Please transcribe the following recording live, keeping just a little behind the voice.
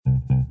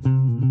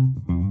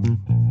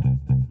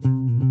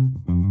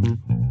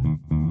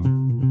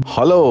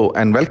Hello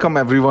and welcome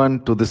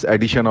everyone to this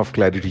edition of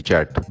ClarITea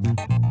Chat.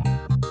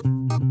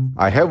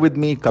 I have with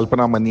me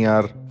Kalpana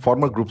Maniar,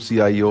 former Group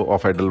CIO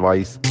of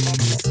Edelweiss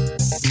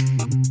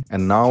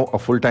and now a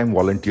full-time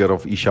volunteer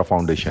of Isha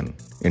Foundation.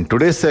 In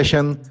today's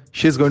session,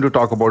 she's going to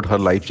talk about her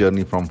life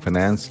journey from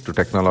finance to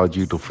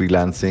technology to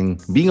freelancing,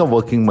 being a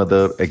working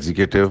mother,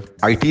 executive,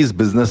 IT's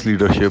business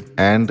leadership,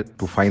 and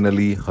to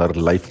finally her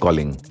life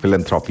calling,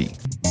 philanthropy.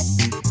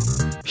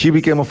 She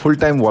became a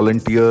full-time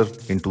volunteer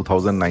in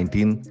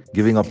 2019,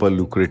 giving up a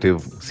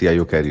lucrative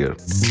CIO career.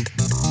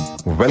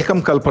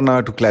 Welcome,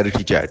 Kalpana, to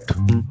ClarITea Chat.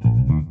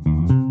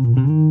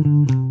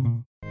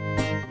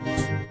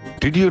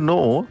 Did you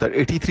know that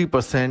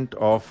 83%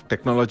 of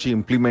technology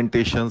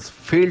implementations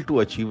fail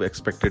to achieve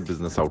expected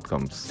business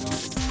outcomes?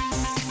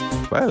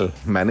 Well,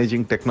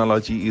 managing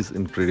technology is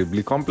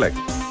incredibly complex.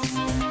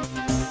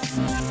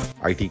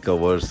 IT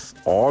covers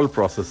all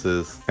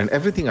processes and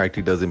everything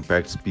IT does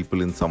impacts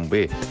people in some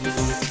way.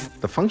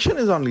 The function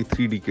is only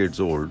 3 decades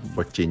old,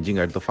 but changing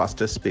at the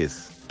fastest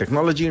pace.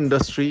 Technology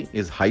industry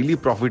is highly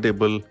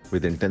profitable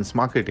with intense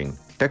marketing.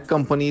 Tech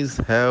companies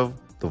have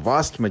the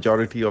vast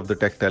majority of the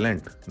tech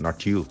talent,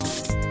 not you.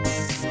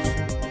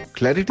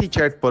 ClarITea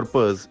Chat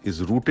purpose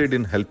is rooted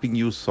in helping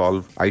you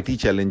solve IT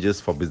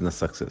challenges for business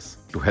success,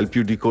 to help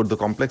you decode the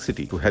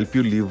complexity, to help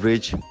you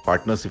leverage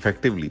partners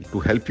effectively, to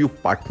help you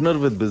partner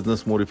with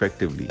business more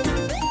effectively,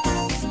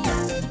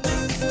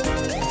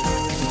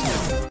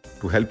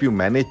 to help you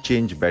manage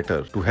change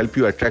better, to help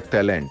you attract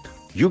talent.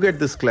 You get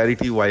this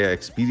clarity via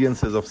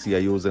experiences of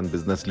CIOs and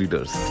business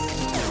leaders,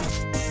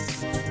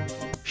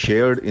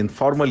 shared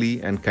informally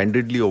and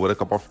candidly over a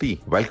cup of tea.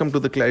 Welcome to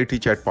the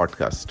ClarITea Chat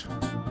podcast.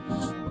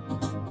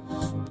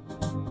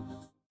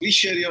 Please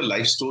share your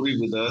life story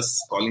with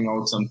us, calling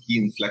out some key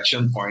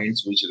inflection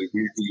points which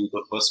reveal to you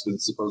the first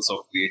principles of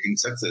creating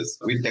success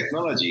with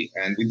technology.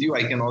 And with you,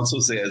 I can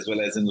also say as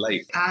well as in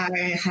life.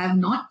 I have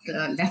not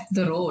left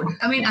the road.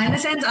 I mean, in a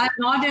sense, I'm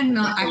not in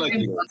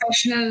active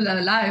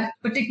professional life,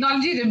 but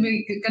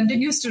technology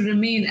continues to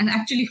remain. And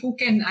actually, who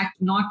can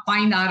not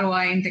find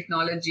ROI in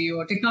technology?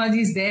 Or technology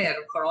is there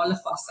for all of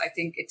us. I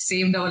think it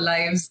saved our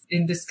lives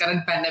in this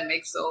current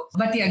pandemic.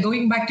 But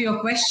going back to your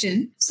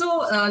question.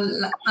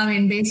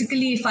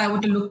 Basically, if I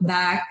were to look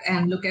back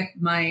and look at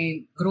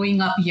my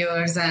growing up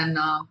years and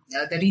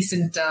the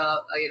recent,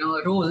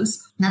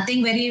 roles,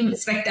 nothing very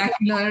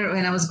spectacular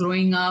when I was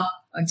growing up.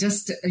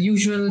 Just a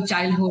usual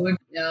childhood,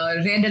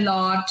 read a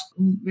lot,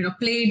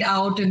 played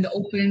out in the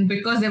open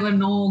because there were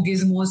no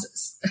gizmos,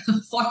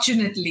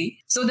 fortunately.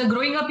 So the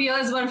growing up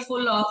years were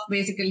full of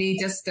basically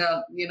just,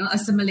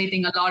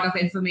 assimilating a lot of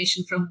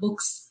information from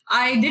books.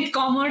 I did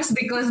commerce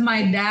because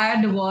my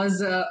dad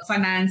was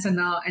finance and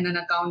an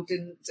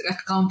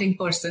accounting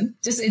person,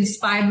 just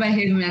inspired by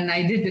him. And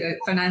I did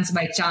finance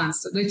by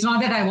chance. So it's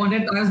not that I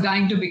was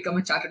dying to become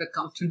a chartered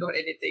accountant or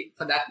anything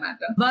for that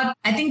matter. But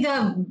I think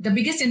the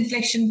biggest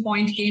inflection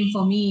point came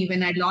for me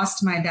when I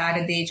lost my dad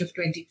at the age of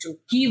 22.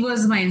 He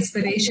was my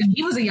inspiration.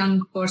 He was a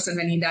young person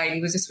when he died.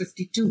 He was just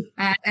 52.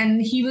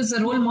 And he was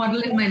a role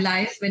model in my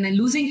life. When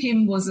losing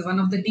him was one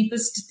of the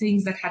deepest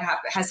things that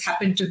has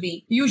happened to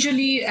me.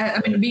 Usually,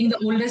 being the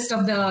oldest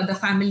of the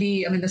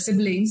family, the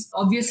siblings,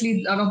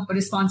 obviously a lot of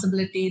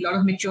responsibility, a lot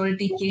of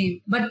maturity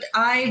came. But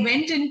I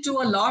went into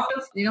a lot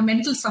of,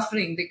 mental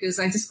suffering because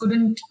I just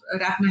couldn't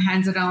wrap my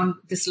hands around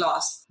this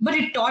loss. But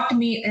it taught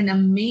me an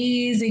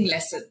amazing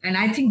lesson. And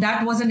I think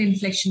that was an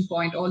inflection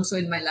point also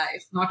in my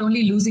life. Not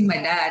only losing my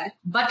dad,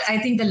 but I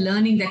think the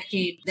learning that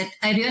came, that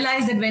I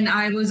realized that when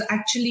I was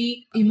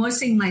actually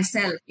immersing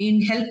myself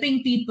in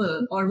helping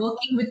people or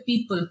working with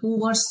people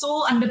who were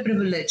so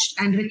underprivileged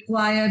and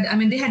required,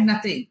 they had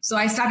nothing. So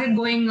I started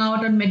going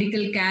out on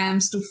medical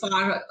camps to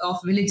far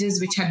off villages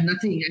which had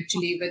nothing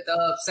actually, with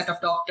a set of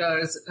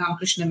doctors,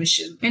 Ramakrishna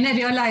Mission. And I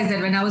realized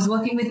that when I was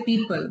working with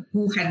people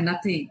who had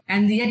nothing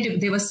and yet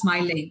they were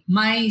smiling,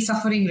 my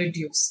suffering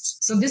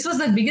reduced. So this was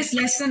the biggest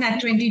lesson at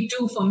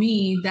 22 for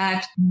me,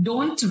 that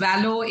don't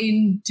wallow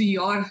into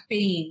your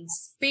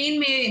pains. Pain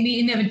may be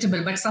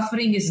inevitable, but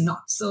suffering is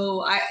not.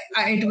 So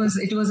it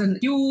was a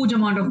huge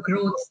amount of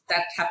growth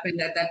that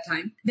happened at that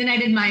time. Then I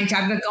did my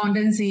chartered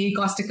accountancy,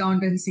 cost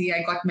accountancy.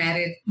 I got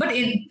married. But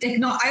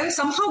I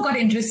somehow got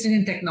interested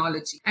in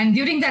technology. And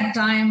during that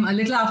time, a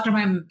little after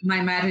my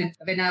marriage,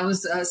 when I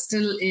was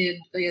still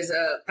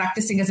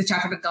practicing as a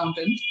chartered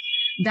accountant,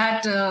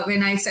 that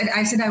when I said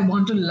I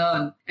want to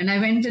learn, and I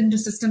went into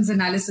systems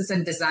analysis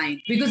and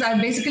design because I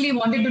basically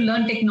wanted to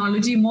learn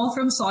technology more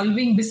from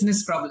solving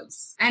business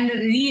problems and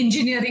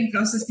re-engineering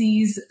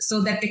processes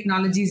so that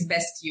technology is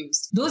best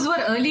used. Those were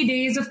early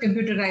days of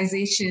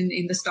computerization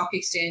in the stock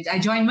exchange. I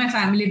joined my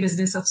family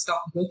business of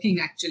stockbroking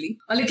actually,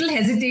 a little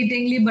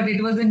hesitatingly, but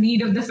it was the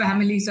need of the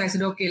family. So I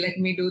said, okay, let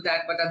me do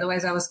that. But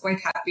otherwise I was quite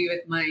happy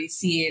with my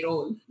CA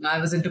role. I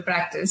was into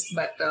practice.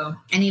 But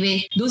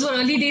anyway, those were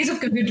early days of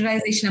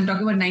computerization. I'm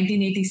talking about September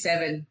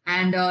 1987.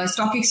 And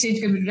stock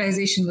exchange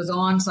computerization was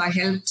on. So I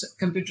helped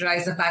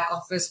computerize the back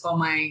office for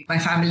my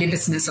family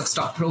business of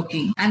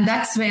stockbroking. And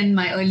that's when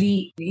my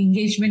early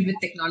engagement with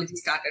technology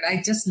started.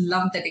 I just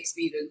loved that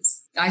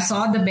experience. I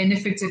saw the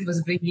benefits it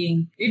was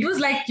bringing. It was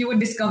like you were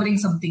discovering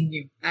something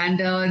new. And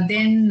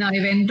then I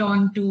went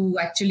on to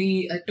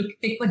actually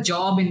take a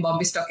job in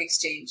Bombay Stock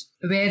Exchange,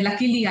 where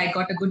luckily I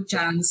got a good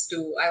chance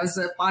to. I was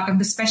a part of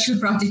the special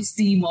projects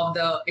team of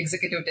the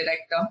executive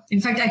director. In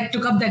fact, I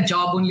took up that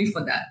job only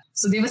for that.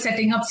 So they were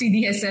setting up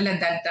CDSL at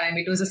that time.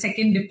 It was a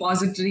second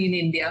depository in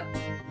India.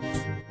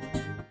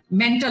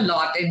 Meant a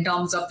lot in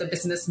terms of the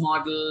business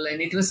model, and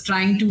it was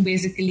trying to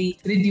basically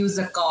reduce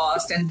the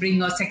cost and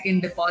bring a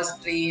second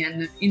depository,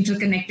 and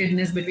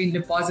interconnectedness between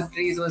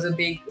depositories was a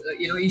big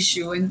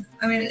issue. And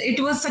I mean, it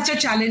was such a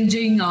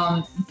challenging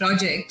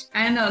project,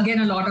 and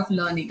again a lot of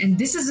learning. And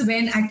this is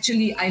when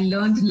actually I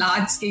learned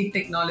large scale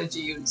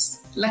technology use.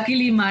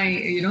 Luckily,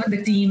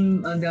 the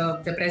team,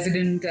 the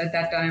president at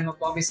that time of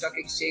Bombay Stock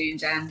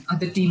Exchange and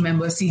other team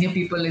members, senior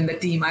people in the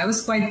team, I had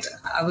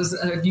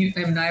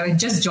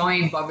just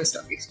joined Bombay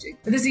Stock Exchange.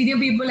 But the senior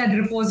people had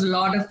reposed a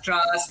lot of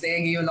trust.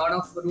 They gave a lot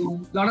of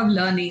room, a lot of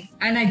learning,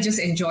 and I just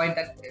enjoyed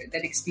that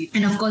experience.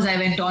 And of course, I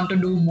went on to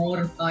do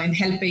more in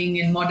helping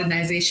in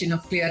modernization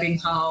of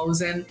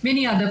clearinghouse and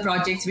many other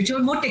projects which were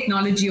more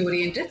technology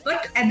oriented,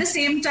 but at the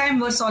same time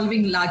were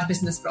solving large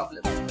business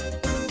problems.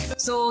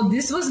 So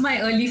this was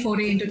my early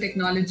foray into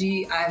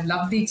technology. I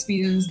loved the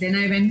experience. Then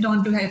I went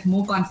on to have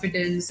more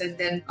confidence, and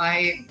then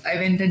I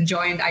went and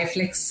joined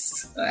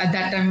iFlex. At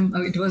that time,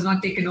 it was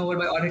not taken over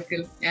by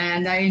Oracle,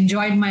 and I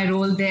enjoyed my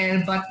role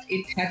there, but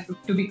it had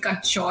to be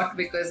cut short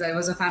because I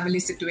was a family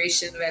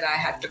situation where I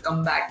had to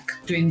come back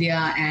to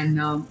India and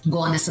go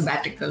on a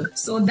sabbatical.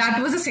 So that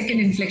was a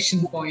second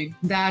inflection point.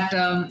 That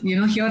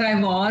here I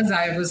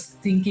was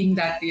thinking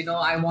that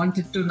I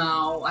wanted to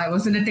now. I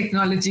was in a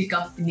technology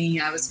company.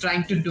 I was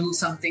trying to do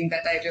something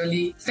that I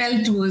really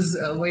felt was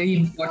very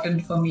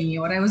important for me,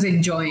 or I was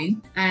enjoying,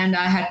 and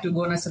I had to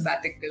go on a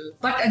sabbatical.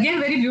 But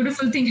again, very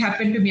beautiful thing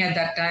happened to me at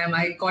that time.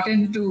 I got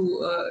into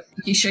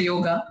Isha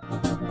yoga.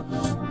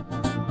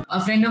 A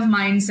friend of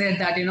mine said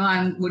that,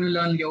 I'm going to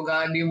learn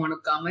yoga. Do you want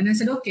to come? And I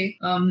said, okay.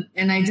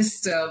 And I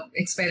just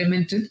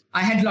experimented.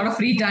 I had a lot of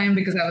free time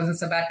because I was a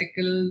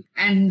sabbatical,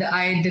 and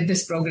I did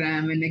this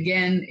program. And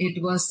again,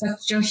 it was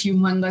such a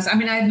humongous, I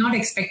had not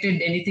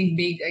expected anything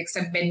big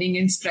except bending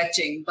and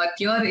stretching. But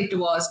here it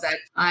was that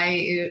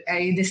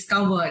I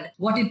discovered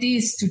what it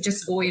is to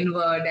just go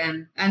inward.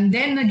 And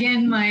then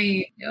again,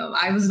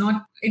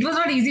 it was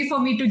not easy for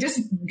me to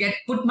just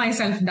put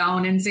myself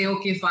down and say,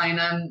 okay, fine,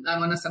 I'm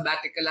on a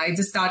sabbatical. I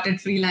just started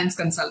freelance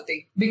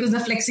consulting because the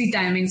flexi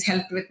timings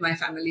helped with my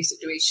family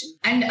situation.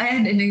 And I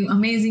had an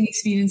amazing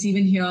experience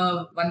even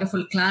here,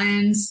 wonderful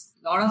clients,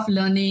 a lot of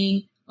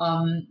learning,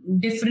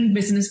 different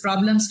business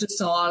problems to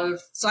solve.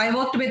 So I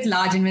worked with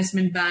large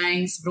investment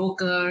banks,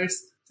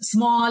 brokers,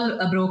 small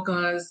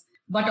brokers,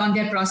 but on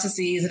their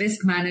processes,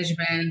 risk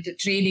management,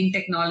 trading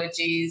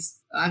technologies.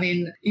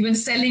 Even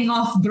selling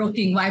off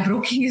broking. Why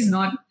broking is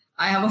not.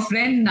 I have a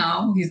friend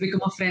now. He's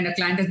become a friend. A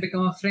client has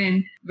become a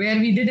friend, where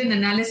we did an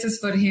analysis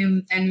for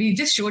him, and we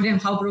just showed him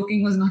how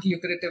broking was not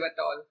lucrative at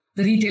all.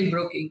 The retail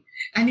broking.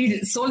 And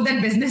he sold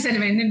that business and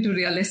went into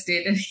real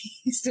estate, and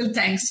he still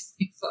thanks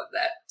me for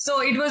that.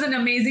 So it was an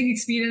amazing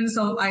experience.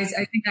 I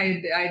think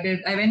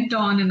I went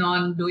on and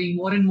on doing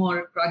more and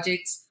more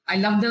projects. I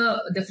love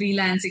the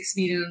freelance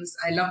experience.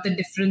 I love the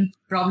different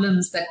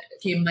problems that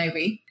came my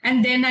way.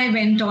 And then I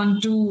went on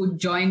to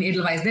join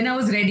Edelweiss. Then I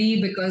was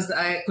ready because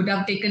I could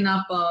have taken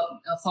up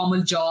a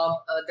formal job.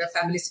 The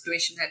family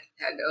situation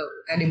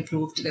had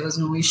improved. There was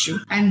no issue.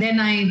 And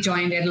then I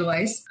joined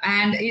Edelweiss.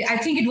 And I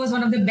think it was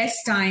one of the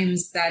best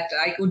times that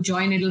I could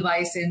join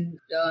Edelweiss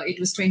it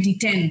was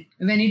 2010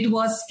 when it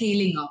was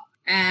scaling up.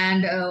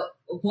 And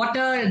what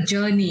a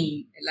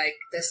journey, like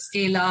the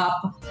scale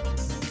up.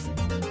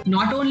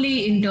 Not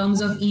only in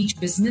terms of each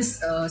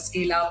business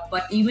scale up,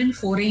 but even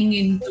foraying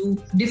into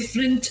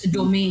different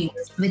domains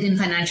within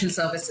financial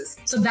services.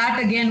 So that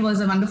again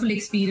was a wonderful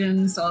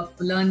experience of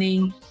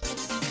learning.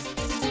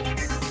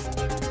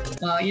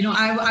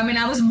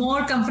 I was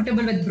more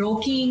comfortable with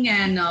broking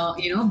and,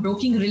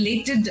 broking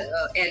related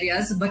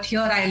areas. But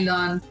here I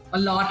learned a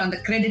lot on the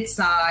credit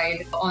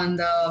side, on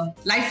the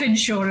life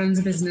insurance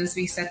business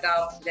we set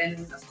up.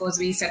 Then, of course,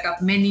 we set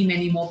up many,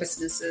 many more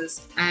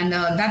businesses. And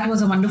that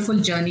was a wonderful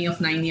journey of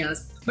 9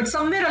 years. But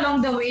somewhere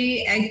along the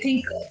way, I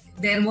think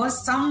there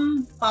was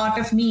some part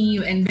of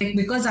me, and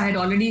because I had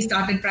already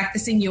started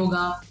practicing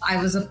yoga,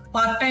 I was a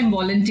part-time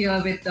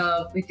volunteer with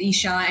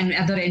Isha and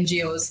other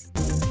NGOs.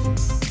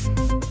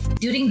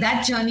 During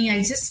that journey,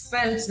 I just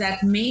felt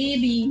that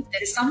maybe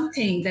there is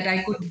something that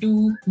I could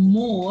do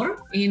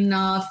more in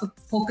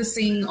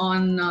focusing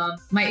on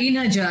my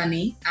inner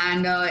journey.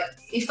 And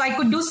if I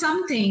could do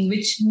something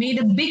which made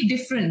a big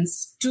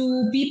difference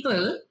to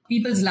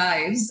people's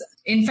lives,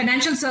 in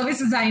financial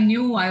services, I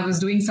knew I was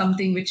doing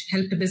something which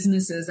helped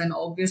businesses and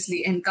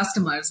obviously and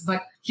customers.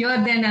 But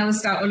here then I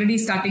was already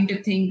starting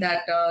to think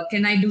that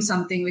can I do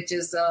something which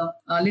is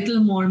a little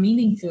more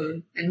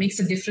meaningful and makes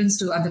a difference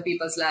to other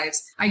people's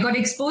lives. I got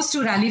exposed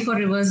to Rally for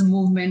Rivers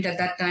movement at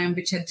that time,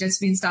 which had just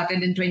been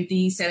started in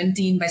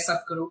 2017 by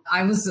Sarp Group.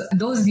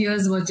 Those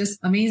years were just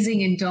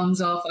amazing in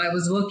terms of I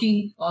was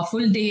working a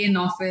full day in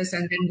office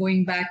and then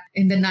going back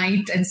in the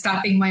night and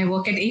starting my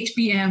work at 8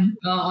 p.m.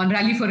 On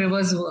Rally for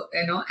Rivers,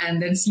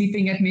 and then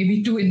sleeping at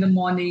maybe 2 in the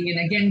morning and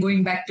again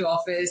going back to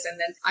office. And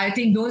then I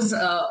think those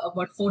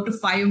about 4 to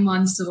 5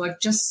 months were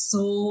just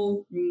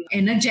so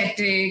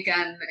energetic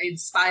and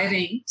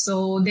inspiring.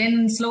 So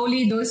then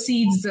slowly those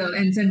seeds,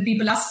 and then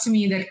people asked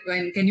me that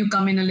can you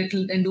come in a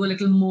little and do a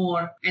little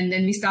more? And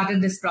then we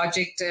started this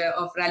project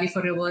of Rally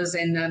for Rivers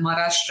in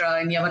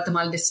Maharashtra in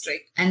Yavatamal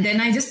district. And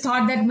then I just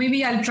thought that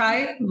maybe I'll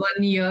try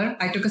 1 year.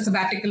 I took a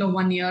sabbatical of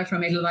 1 year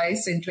from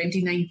Edelweiss in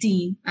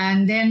 2019.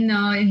 And then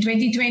in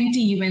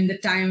 2020, when the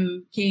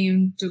time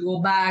came to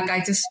go back, I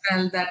just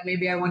felt that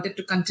maybe I wanted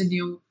to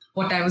continue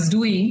what I was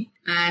doing.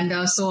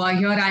 And so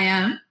here I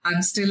am.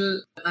 I'm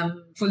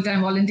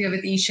full-time volunteer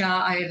with Isha.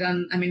 I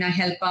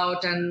help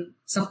out and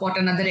support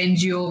another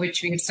NGO,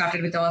 which we had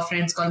started with our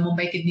friends called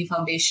Mumbai Kidney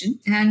Foundation.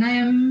 And I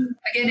am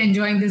again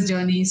enjoying this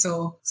journey.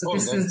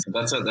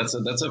 That's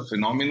a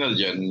phenomenal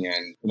journey.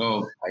 And,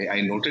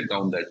 I noted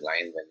down that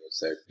line when you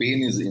said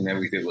pain is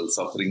inevitable,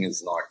 suffering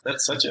is not.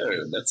 That's such a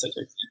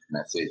deep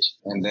message.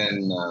 And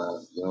then,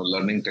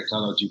 learning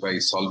technology by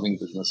solving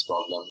business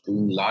problems,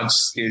 doing large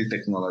scale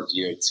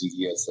technology at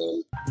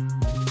CDSL.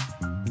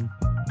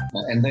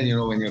 And then,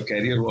 when your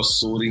career was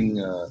soaring,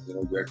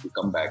 you had to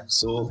come back.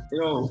 So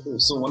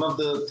one of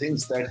the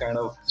things that kind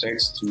of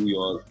threads through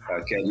your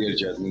career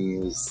journey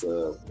is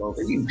a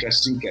very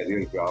interesting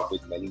career graph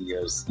with many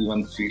years,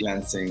 even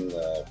freelancing,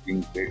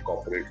 being great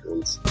corporate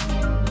roles.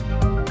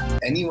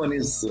 Anyone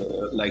is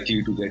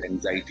likely to get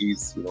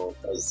anxieties,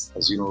 as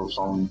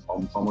from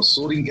a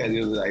soaring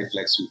career with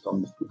iFlex, you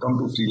come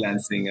to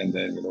freelancing and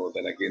then,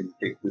 then again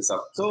take this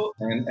up. So,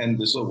 and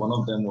this was one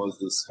of them was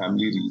this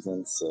family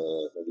reasons,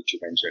 which you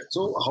mentioned.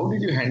 So how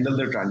did you handle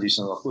the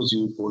transition? Of course,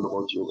 you told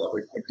about yoga,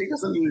 but take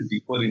us a little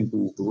deeper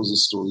into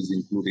those stories,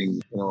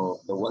 including,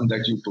 the one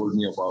that you told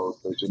me about,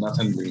 the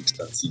Jonathan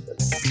Livingston sequel.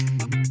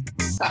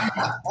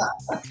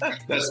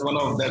 That's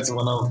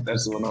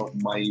one of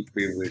my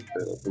favorite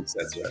books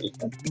as well.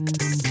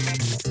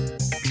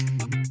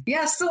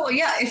 Yeah. So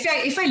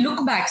if I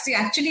look back, see,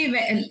 actually,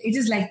 it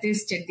is like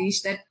this,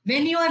 Jagdish, that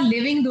when you are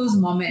living those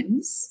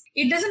moments,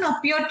 it doesn't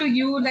appear to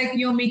you like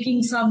you're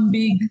making some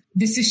big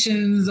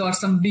decisions or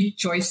some big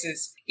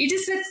choices. It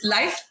is that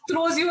life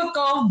throws you a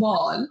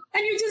curveball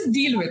and you just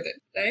deal with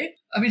it, right?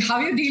 I mean, how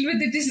you deal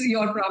with it is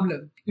your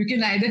problem. You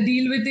can either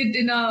deal with it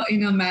in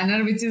a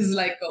manner which is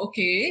like,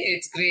 okay,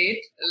 it's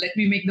great, let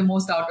me make the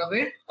most out of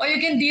it, or you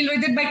can deal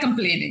with it by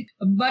complaining.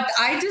 But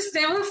I just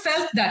never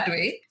felt that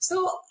way.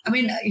 So, I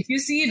mean, if you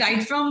see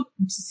right from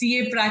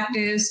CA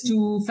practice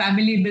to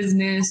family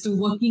business to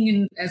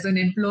working as an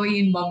employee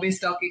in Bombay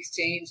Stock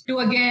Exchange to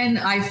again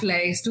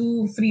iFlex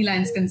to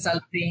freelance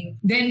consulting,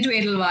 then to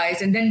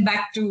Edelweiss and then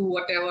back to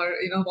whatever,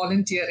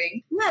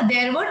 volunteering. Yeah,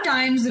 there were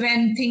times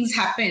when things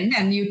happened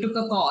and you took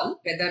a call,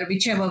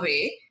 whichever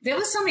way. There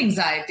was some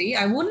anxiety.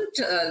 I wouldn't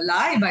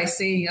lie by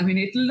saying,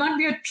 it will not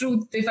be a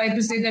truth if I had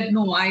to say that,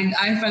 no, I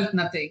felt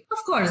nothing. Of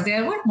course,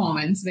 there were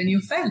moments when you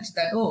felt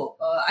that,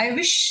 I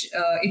wish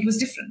it was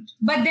different.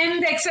 But then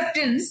the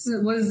acceptance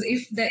was,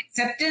 if the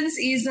acceptance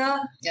is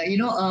a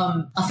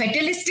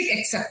fatalistic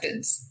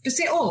acceptance to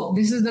say,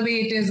 this is the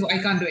way it is, I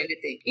can't do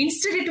anything.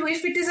 Instead,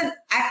 if it is an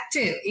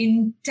active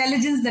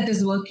intelligence that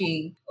is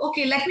working,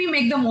 okay, let me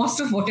make the most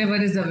of whatever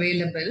is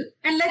available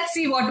and let's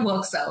see what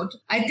works out.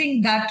 I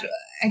think that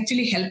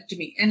actually helped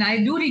me. And I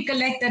do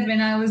recollect that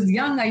when I was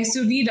young, I used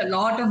to read a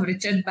lot of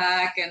Richard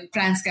Bach and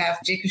Franz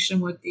Kafka, J.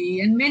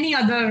 Krishnamurti, and many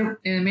other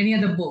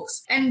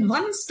books. And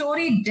one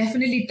story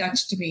definitely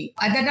touched me.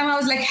 At that time, I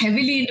was like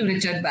heavily into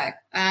Richard Bach.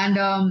 And,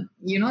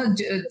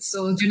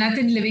 so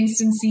Jonathan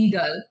Livingston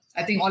Seagull,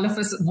 I think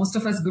most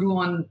of us grew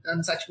on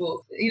such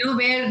books,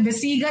 where the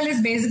seagull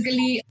is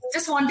basically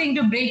just wanting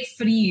to break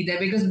free there,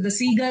 because the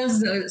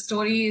seagull's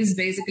story is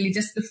basically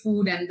just the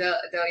food and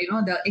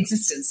the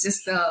existence,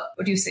 just the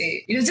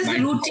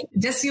routine,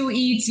 just you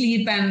eat,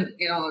 sleep and,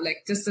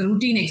 just the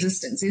routine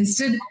existence.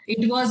 Instead,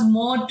 it was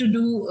more to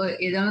do,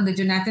 the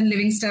Jonathan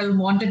Livingston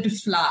wanted to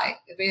fly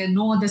where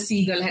no other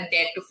seagull had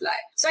dared to fly.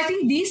 So I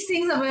think these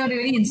things were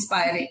really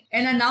inspiring.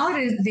 And I now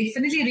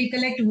definitely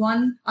recollect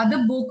one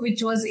other book,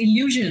 which was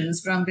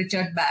Illusions from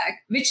Richard Bach,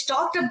 which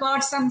talked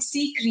about some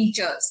sea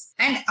creatures.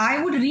 And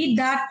I would read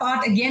that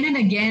part again and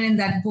again in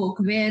that book,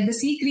 where the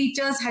sea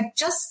creatures had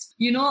just,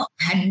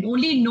 had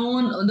only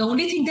known, the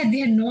only thing that they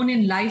had known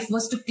in life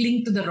was to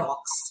cling to the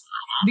rocks.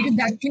 because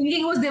that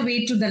clinging was their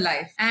way to the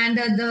life. And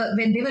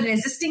when they were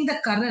resisting the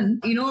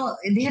current,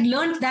 they had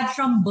learned that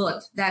from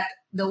birth, that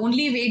the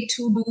only way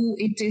to do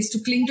it is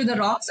to cling to the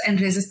rocks and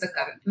resist the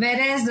current.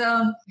 Whereas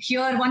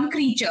here, one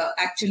creature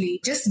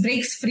actually just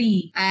breaks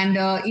free, and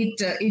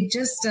it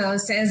just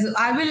says,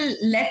 I will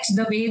let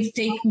the wave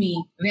take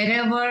me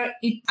wherever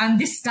I'm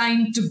this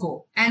time to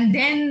go. And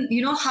then,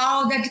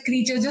 how that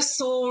creature just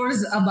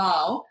soars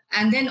above.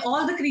 And then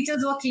all the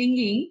creatures who are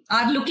clinging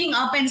are looking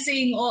up and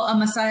saying, oh, a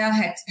Messiah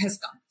has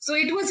come. So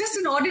it was just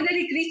an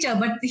ordinary creature,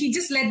 but he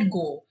just let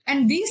go.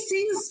 And these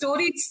things,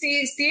 stories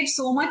stayed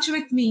so much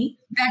with me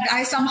that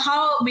I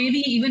somehow maybe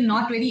even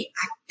not very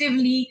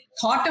actively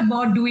thought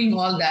about doing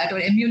all that or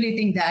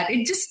emulating that.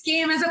 It just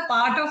came as a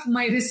part of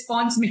my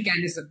response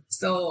mechanism.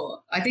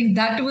 So I think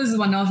that was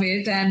one of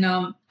it. And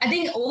I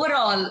think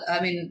overall,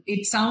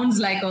 it sounds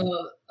like a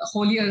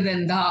holier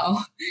than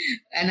thou,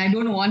 and I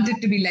don't want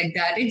it to be like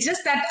that. It's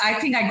just that I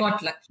think I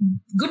got lucky.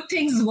 Good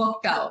things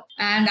worked out,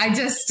 and I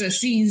just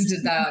seized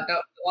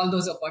all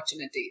those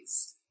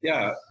opportunities.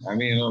 Yeah,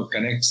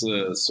 connects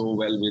so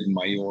well with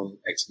my own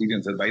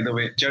experiences. By the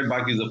way, Chet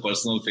Bach is a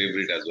personal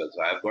favorite as well.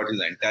 So I've got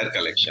his entire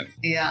collection.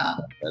 Yeah.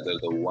 Whether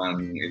the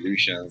one,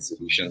 Illusions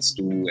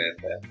 2, and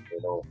then,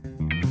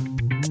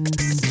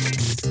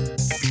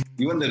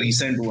 even the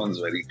recent ones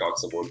where he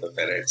talks about the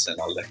ferrets and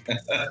all that.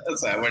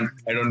 So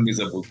I don't miss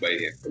a book by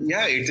him. But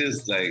yeah, it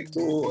is like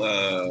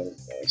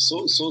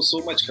so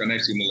much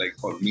connects, like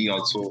for me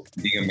also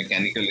being a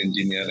mechanical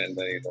engineer and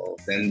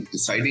then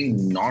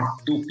deciding not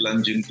to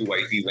plunge into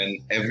IT when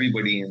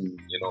everybody in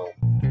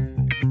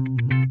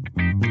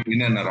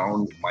and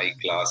around my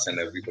class and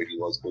everybody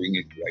was going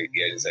into IT.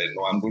 I decided,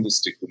 no, I'm going to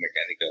stick to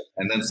mechanical.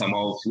 And then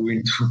somehow flew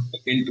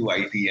into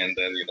IT and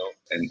then,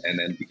 and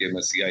then became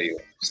a CIO.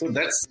 So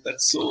that's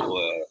so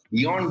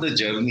beyond the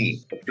journey,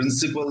 the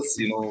principles,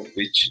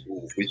 which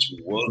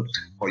worked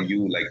for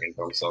you, like in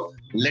terms of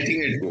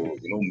letting it go,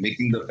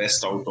 making the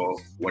best out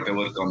of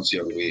whatever comes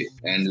your way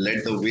and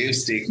let the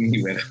waves take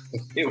me where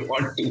they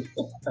want to.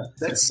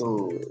 That's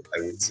so,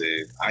 I would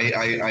say,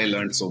 I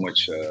learned so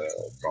much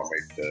from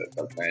it,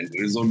 and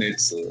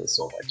resonates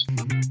so much.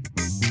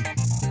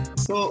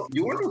 So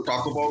you want to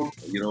talk about,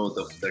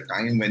 the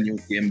time when you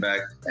came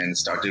back and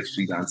started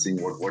freelancing,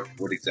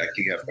 what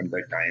exactly happened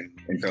that time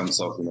in terms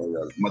of,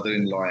 your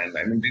mother-in-law,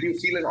 and did you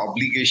feel an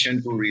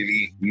obligation to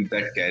really leave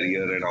that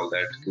career and all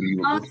that to leave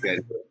a good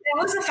career?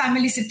 There was a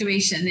family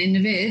situation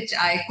in which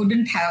I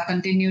couldn't have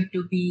continued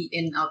to be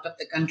out of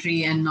the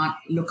country and not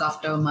look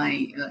after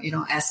my,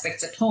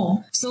 aspects at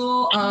home.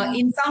 So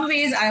in some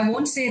ways, I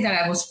won't say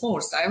that I was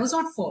forced. I was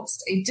not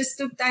forced. I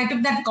took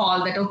that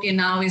call that, okay,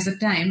 now is the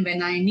time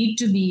when I need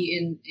to be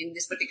in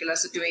this particular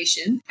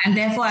situation. And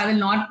therefore, I will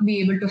not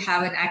be able to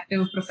have an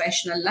active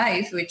professional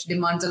life, which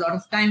demands a lot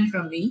of time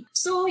from me.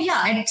 So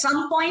yeah, at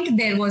some point,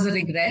 there was a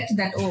regret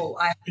that, oh,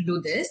 I have to do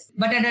this.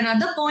 But at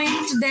another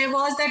point, there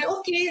was that,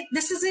 okay,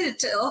 this is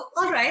it.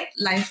 All right.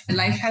 Life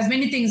has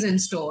many things in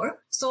store.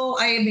 So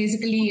I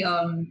basically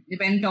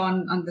went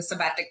on the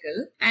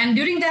sabbatical. And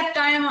during that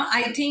time,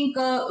 I think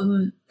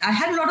I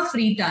had a lot of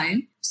free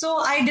time. So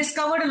I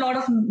discovered a lot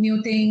of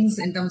new things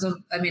in terms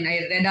of, I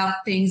read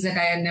up things that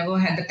I had never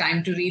had the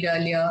time to read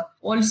earlier.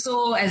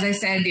 Also, as I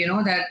said,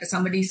 that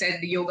somebody said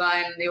yoga,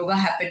 and yoga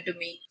happened to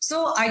me.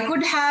 So I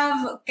could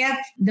have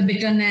kept the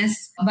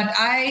bitterness, but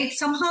I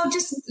somehow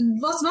just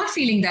was not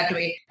feeling that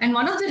way. And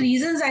one of the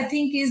reasons I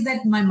think is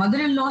that my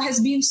mother-in-law has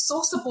been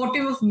so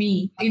supportive of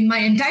me in my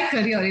entire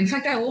career. In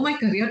fact, I owe my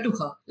career to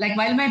her. Like,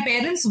 while my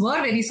parents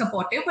were very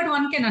supportive, but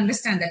one can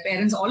understand that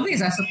parents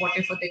always are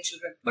supportive for their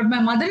children. But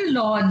my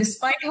mother-in-law,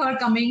 despite her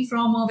coming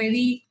from a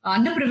very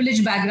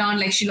underprivileged background,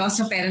 like she lost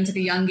her parents at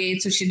a young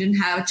age, so she didn't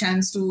have a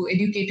chance to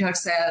educate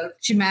herself.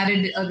 She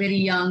married very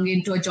young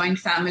into a joint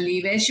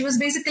family where she was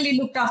basically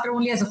looked after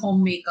only as a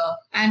homemaker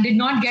and did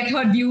not get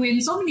her due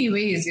in so many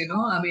ways,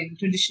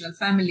 traditional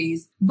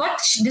families.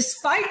 But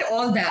despite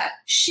all that,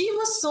 she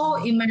was so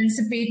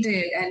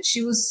emancipated and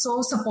she was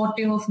so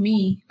supportive of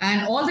me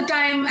and all the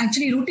time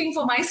actually rooting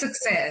for my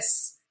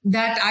success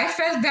that I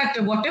felt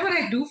that whatever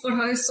I do for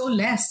her is so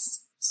less.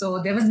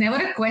 So there was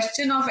never a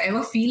question of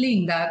ever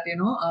feeling that,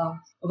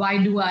 why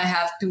do I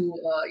have to,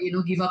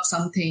 give up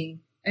something,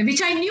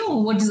 which I knew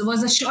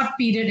was a short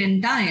period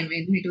in time.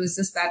 It was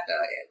just that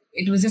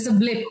it was just a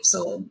blip.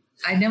 So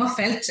I never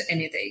felt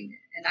anything.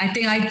 And I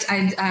think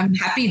I'm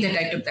happy that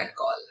I took that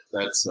call.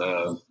 That's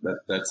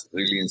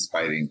really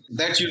inspiring.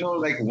 That,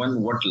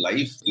 what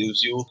life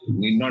gives you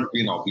need not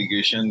be an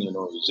obligation.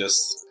 You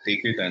just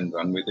take it and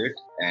run with it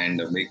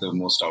and make the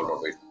most out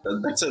of it.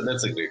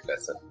 That's a great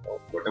lesson.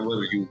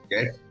 Whatever you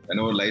get,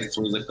 whenever life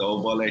throws a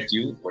curveball at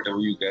you, whatever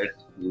you get,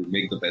 you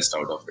make the best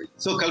out of it.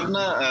 So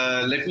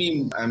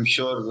Kalpana, I'm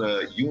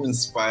sure you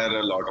inspire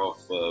a lot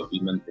of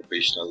women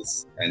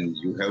professionals, and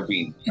you have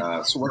been.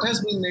 So what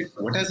has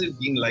it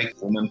been like,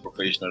 women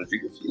professionals? Do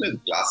you feel a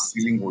glass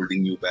ceiling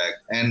holding you back?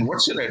 And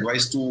what's your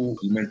advice to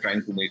women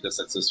trying to make a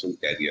successful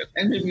career?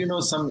 And maybe,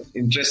 some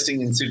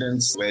interesting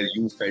incidents where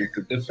you felt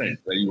different,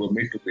 where you were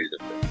made to feel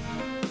different.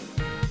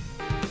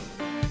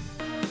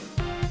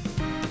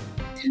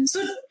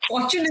 So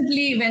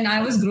fortunately, when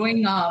I was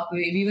growing up,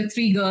 we were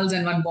 3 girls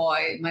and 1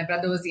 boy. My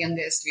brother was the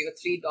youngest. We were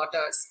 3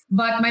 daughters.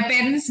 But my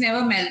parents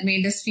never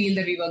made us feel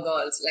that we were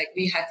girls. Like,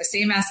 we had the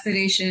same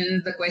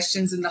aspirations. The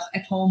questions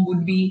at home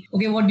would be,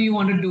 okay, what do you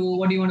want to do?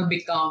 What do you want to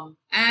become?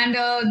 And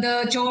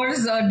the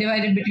chores are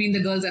divided between the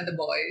girls and the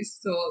boys.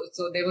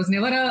 So there was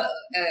never a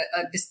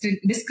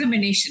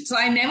discrimination. So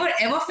I never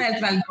ever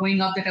felt while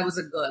growing up that I was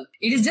a girl.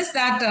 It is just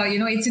that,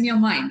 it's in your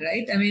mind,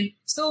 right? I mean,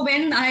 so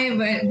when I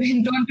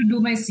went on to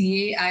do my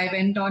CA, I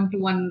went on to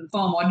one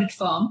audit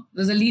firm. It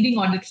was a leading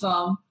audit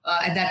firm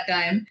at that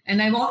time. And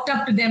I walked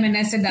up to them and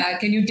I said,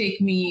 can you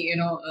take me,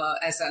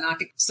 as an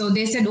architect? So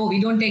they said, oh,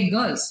 we don't take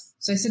girls.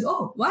 So I said,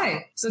 oh,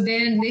 why? So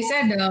then they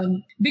said,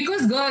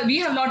 because we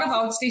have a lot of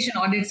outstation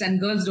audits and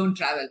girls don't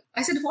travel.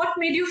 I said, what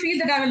made you feel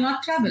that I will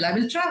not travel? I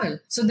will travel.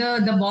 So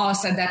the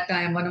boss at that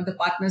time, one of the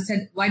partners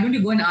said, why don't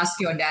you go and ask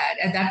your dad?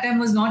 At that time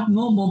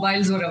no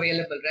mobiles were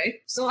available, right?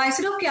 So I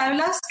said, okay, I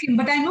will ask him,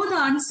 but I know the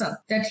answer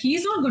that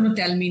he's not going to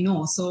tell me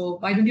no. So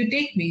why don't you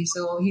take me?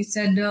 So he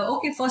said,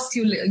 okay, first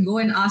you go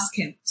and ask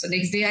him. So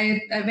next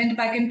day I went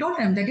back and told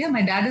him that, yeah,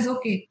 my dad is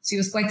okay. So he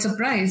was quite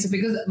surprised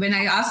because when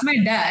I asked my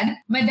dad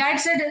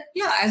said,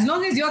 yeah, as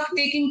long as you're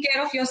taking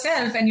care of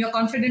yourself and you're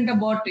confident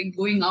about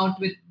going out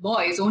with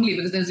boys only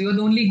because you're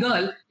the only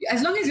girl,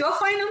 as long as you're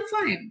fine, I'm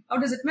fine. How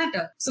does it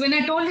matter? So when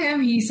I told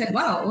him, he said,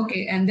 wow,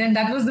 okay. And then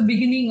that was the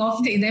beginning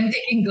of them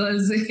taking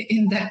girls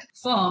in that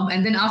firm.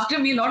 And then after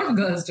me, a lot of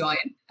girls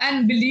joined.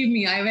 And believe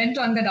me, I went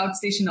on that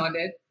outstation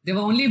audit. There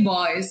were only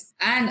boys.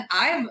 And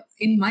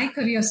in my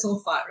career so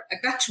far,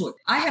 touch wood,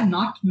 I have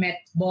not met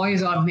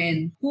boys or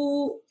men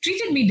who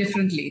treated me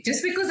differently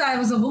just because I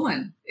was a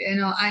woman.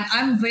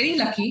 I'm very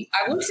lucky.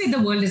 I won't say the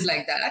world is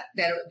like that.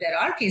 There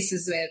are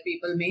cases where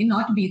people may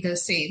not be the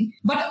same,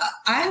 but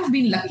I have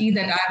been lucky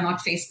that I have not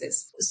faced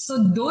this.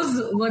 So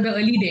those were the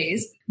early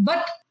days.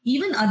 But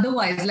even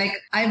otherwise, like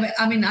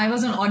I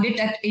was on audit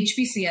at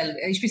HPCL.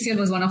 HPCL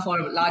was one of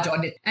our large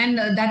audits. And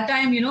that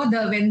time,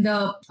 when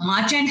the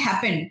March end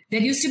happened,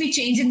 there used to be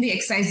change in the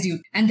excise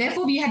duty. And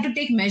therefore, we had to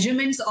take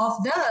measurements of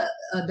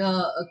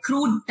the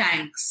crude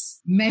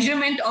tanks,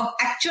 measurement of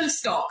actual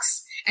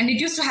stocks. And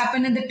it used to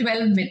happen at the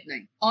 12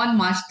 midnight on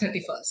March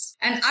 31st.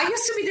 And I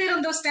used to be there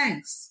on those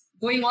tanks,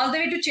 going all the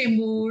way to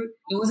Chembur.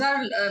 Those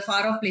are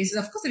far off places.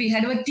 Of course, we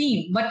had a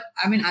team. But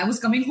I was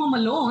coming home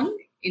alone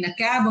in a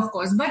cab, of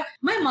course. But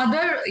my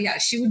mother,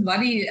 she would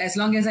worry as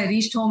long as I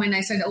reached home and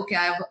I said, okay,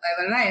 I've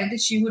arrived.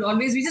 She would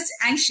always be just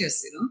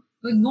anxious,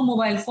 with no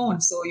mobile phone.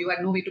 So you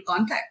had no way to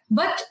contact.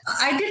 But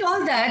I did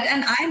all that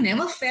and I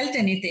never felt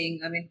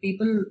anything.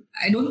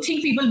 I don't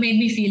think people made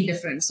me feel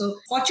different. So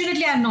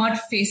fortunately, I've not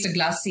faced a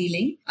glass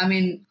ceiling.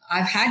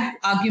 I've had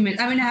arguments.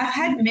 I've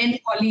had men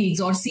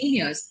colleagues or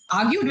seniors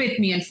argued with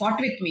me and fought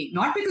with me,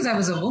 not because I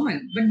was a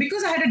woman, but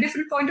because I had a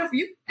different point of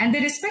view and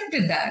they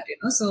respected that,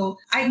 So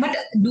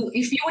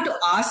if you were to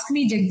ask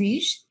me,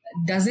 Jagdish,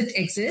 does it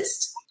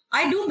exist?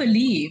 I do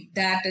believe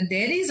that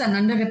there is an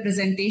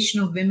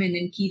underrepresentation of women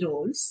in key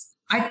roles.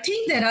 I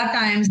think there are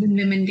times when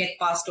women get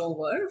passed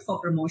over for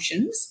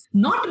promotions,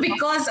 not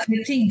because I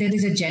think there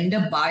is a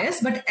gender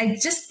bias, but I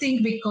just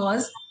think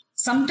because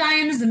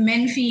sometimes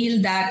men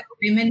feel that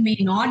women may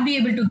not be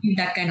able to give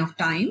that kind of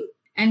time.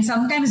 And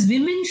sometimes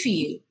women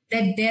feel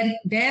that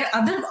their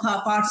other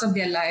parts of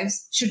their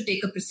lives should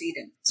take a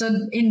precedence.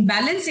 So in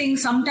balancing,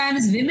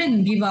 sometimes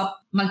women give up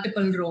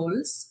multiple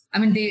roles.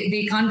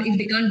 They can't, if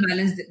they can't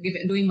balance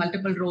doing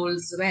multiple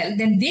roles well,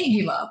 then they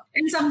give up.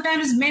 And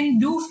sometimes men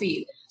do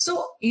feel.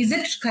 So is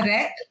it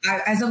correct?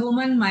 As a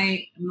woman,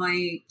 my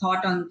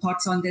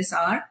thoughts on this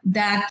are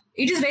that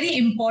it is very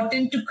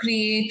important to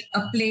create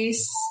a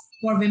place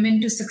for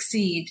women to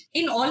succeed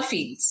in all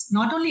fields,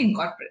 not only in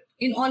corporate,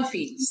 in all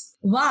fields.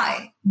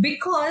 Why?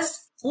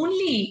 Because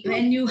only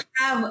when you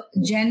have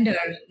gender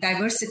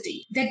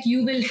diversity that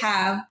you will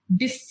have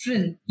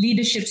different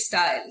leadership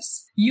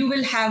styles. You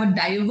will have a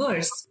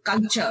diverse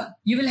culture.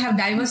 You will have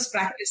diverse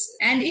practice.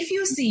 And if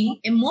you see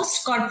in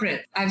most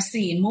corporate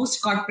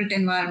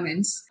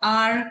environments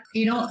are,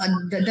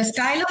 the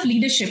style of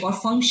leadership or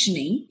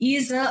functioning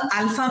is a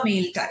alpha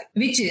male type,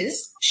 which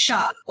is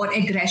sharp or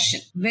aggression,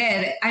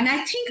 and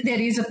I think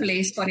there is a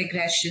place for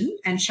aggression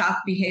and sharp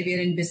behavior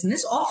in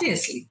business,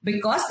 obviously,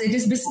 because it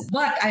is business.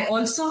 But I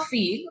also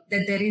feel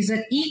that there is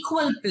an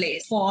equal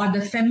place for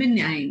the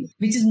feminine,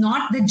 which is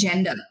not the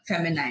gender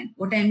feminine.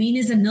 What I mean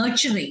is the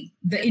nurturing,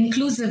 the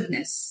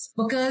inclusiveness,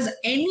 because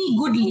any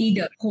good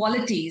leader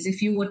qualities,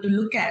 if you were to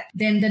look at,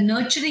 then the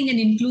nurturing and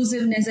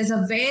inclusiveness is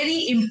a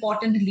very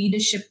important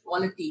leadership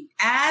quality,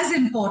 as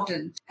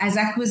important as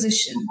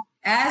acquisition,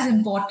 as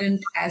important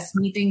as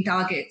meeting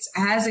targets,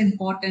 as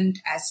important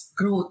as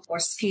growth or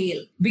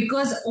scale.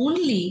 Because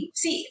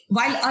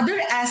while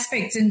other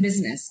aspects in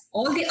business,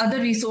 all the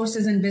other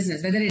resources in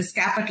business, whether it is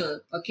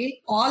capital,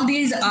 all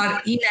these are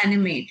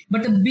inanimate.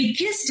 But the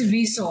biggest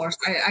resource,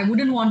 I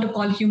wouldn't want to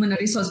call human a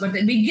resource, but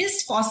the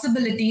biggest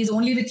possibility is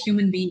only with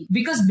human beings.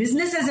 Because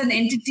business as an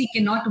entity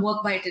cannot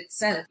work by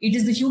itself. It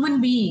is the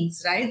human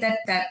beings, right,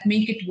 that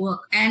make it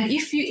work. And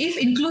if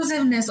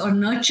inclusiveness or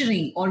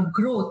nurturing or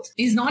growth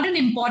is not an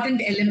important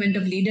important element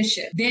of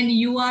leadership, then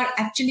you are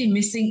actually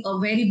missing a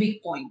very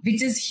big point,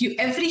 which is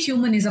every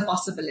human is a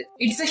possibility.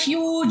 It's a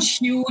huge,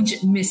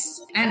 huge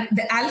miss. And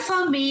the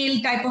alpha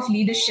male type of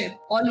leadership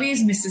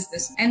always misses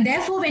this. And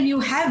therefore, when you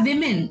have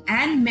women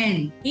and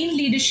men in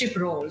leadership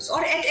roles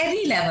or at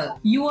any level,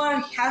 you are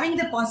having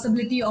the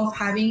possibility of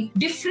having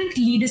different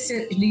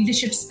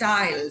leadership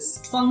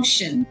styles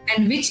function,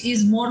 and which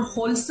is more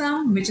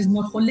wholesome, which is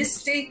more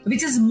holistic,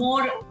 which is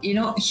more,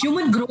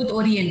 human growth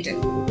oriented.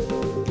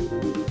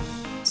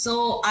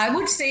 So I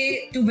would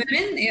say to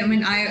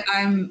women, I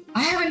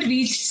haven't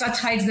reached such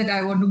heights that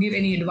I want to give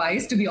any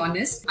advice, to be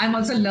honest. I'm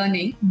also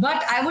learning.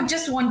 But I would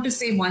just want to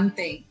say one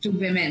thing to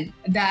women,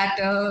 that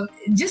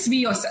just be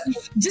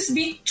yourself. Just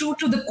be true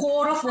to the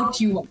core of what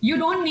you are. You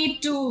don't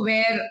need to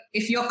wear,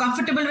 if you're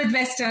comfortable with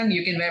Western,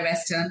 you can wear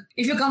Western.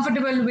 If you're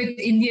comfortable with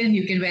Indian,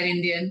 you can wear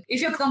Indian.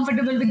 If you're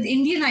comfortable with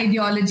Indian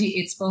ideology,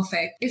 it's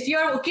perfect. If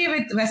you're okay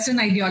with Western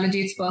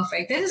ideology, it's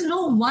perfect. There is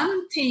no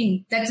one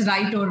thing that's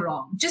right or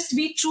wrong. Just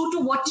be true to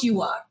what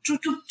you are,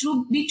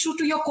 be true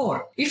to your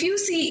core. If you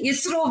see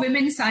ISRO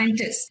women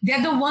scientists,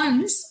 they're the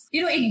ones,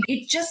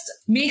 it just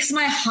makes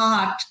my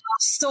heart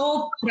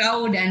so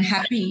proud and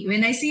happy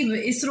when I see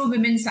ISRO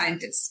women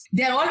scientists.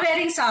 They're all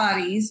wearing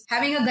saris,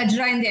 having a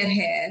gajra in their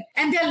hair,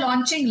 and they're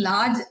launching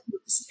large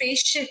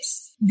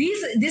spaceships.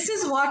 This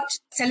is what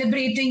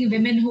celebrating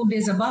womanhood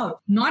is about.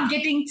 Not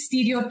getting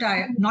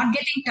stereotyped, not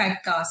getting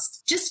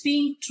typecast, just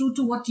being true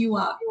to what you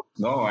are.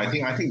 No, I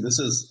think this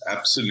is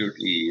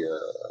absolutely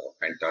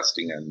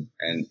fantastic,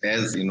 and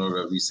as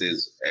Ravi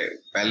says, a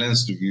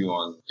balanced view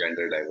on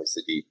gender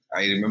diversity.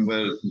 I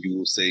remember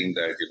you saying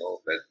that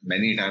that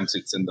many times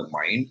it's in the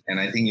mind, and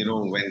I think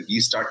when we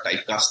start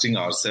typecasting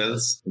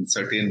ourselves in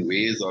certain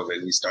ways, or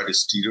when we start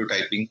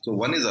stereotyping. So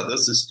one is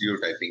others is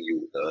stereotyping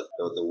you.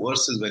 The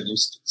worst is when you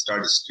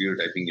start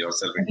stereotyping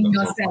yourself in terms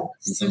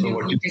of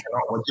what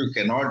you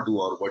cannot do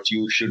or what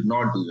you should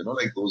not do.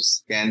 Like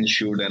those can,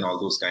 should, and all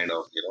those kind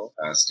of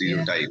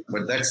stereotype. Yeah.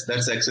 But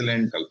that's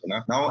excellent,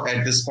 Kalpana. Now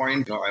at this point,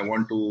 I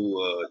want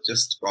to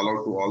just call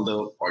out to all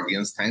the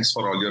audience. Thanks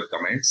for all your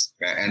comments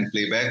and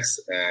playbacks.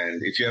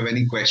 And if you have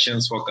any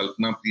questions for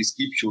Kalpana, please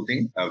keep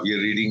shooting. We are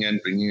reading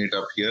and bringing it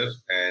up here,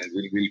 and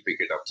we'll pick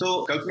it up.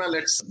 So Kalpana,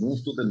 let's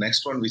move to the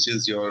next one, which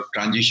is your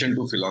transition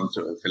to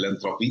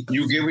philanthropy.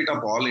 You gave it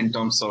up all in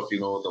terms of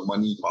the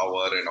money,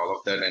 power, and all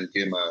of that, and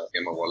became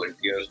a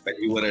volunteer. When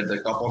you were at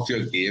the top of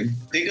your game,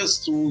 take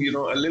us through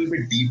a little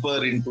bit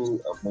deeper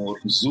into more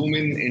zoom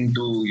in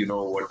into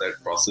what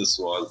that process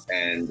was,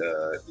 and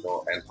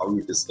and how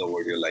you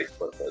discovered your life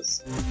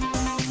purpose.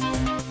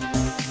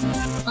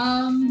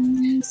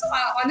 So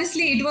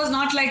honestly, it was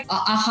not like a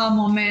aha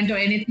moment or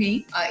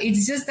anything.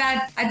 It's just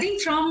that I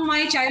think from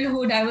my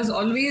childhood, I was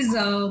always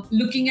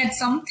looking at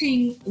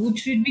something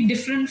which would be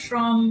different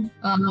from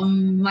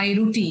my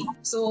routine.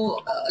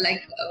 So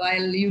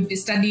while you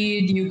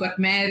studied, you got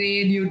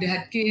married, you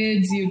had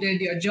kids, you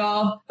did your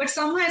job, but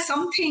somewhere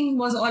something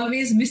was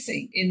always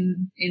missing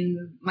in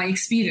my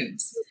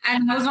experience.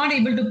 And I was not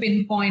able to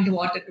pinpoint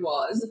what it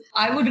was.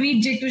 I would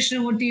read J.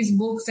 Krishnamurti's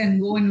books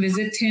and go and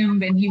visit him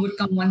when he would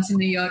come once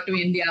in a year to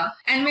India.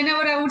 And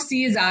whenever I would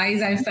see his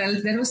eyes, I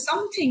felt there was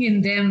something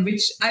in them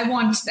which I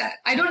want that.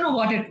 I don't know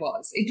what it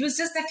was. It was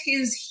just that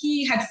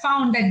he had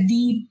found that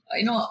deep,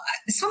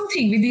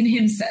 something within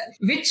himself,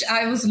 which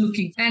I was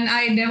looking. And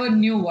I never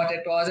knew what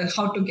it was and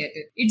how to get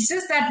it. It's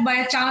just that by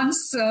a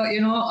chance,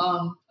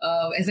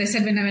 as I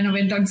said, when I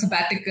went on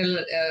sabbatical,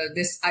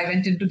 I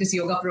went into this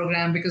yoga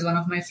program because one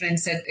of my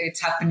friends said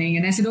it's happening.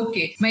 And I said,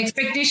 okay. My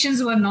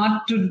expectations were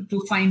not to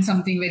find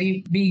something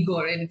very big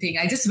or anything.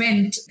 I just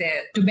went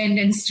there to bend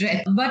and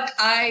stretch. But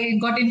I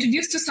got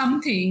introduced to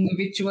something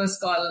which was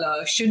called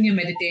Shunya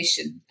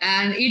meditation.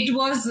 And it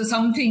was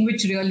something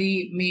which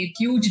really made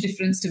huge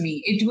difference to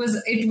me.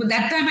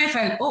 That time I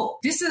felt, oh,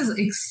 this is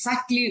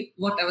exactly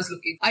what I was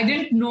looking for. I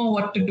didn't know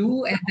what to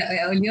do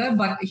earlier,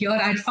 but here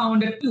I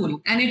found a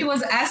tool. And it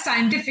was as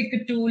scientific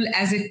a tool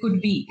as it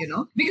could be,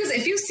 because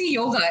if you see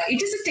yoga,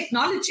 it is a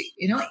technology,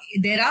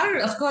 there are,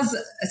 of course,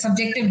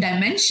 subjective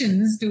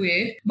dimensions to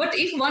it, but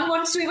if one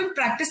wants to even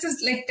practice it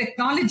like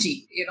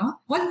technology,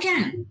 one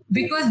can,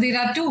 because there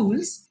are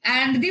tools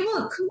and they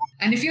work.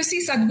 And if you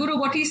see Sadhguru,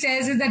 what he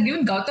says is that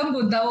even Gautam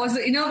Buddha was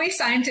in a way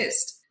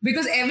scientist,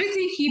 because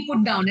everything he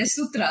put down as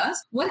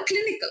sutras were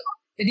clinical.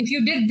 That if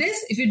you did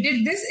this,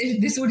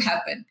 this would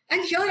happen.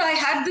 And here I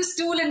had this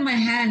tool in my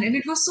hand and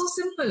it was so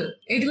simple.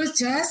 It was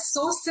just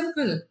so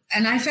simple.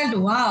 And I felt,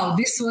 wow,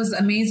 this was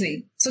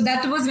amazing. So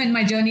that was when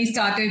my journey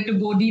started to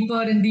go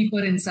deeper and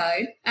deeper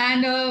inside.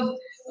 And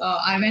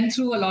I went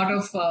through a lot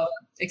of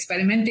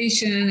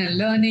experimentation and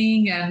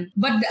learning.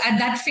 But at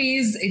that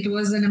phase, it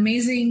was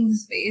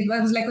it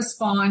was like a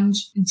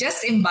sponge,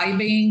 just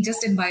imbibing,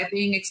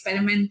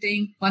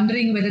 experimenting,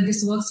 wondering whether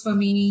this works for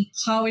me,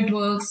 how it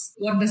works,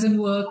 what doesn't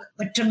work,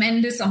 but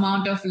tremendous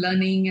amount of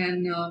learning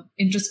and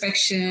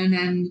introspection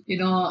and,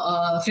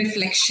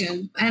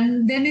 reflection.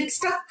 And then it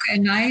stuck.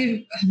 And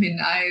I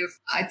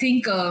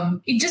think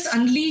it just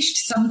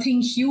unleashed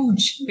something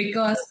huge,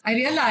 because I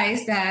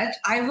realized that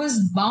I was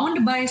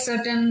bound by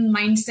certain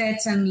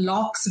mindsets and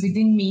locks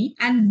within me.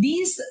 And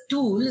these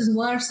tools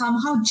were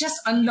somehow just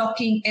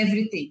unlocking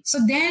everything. So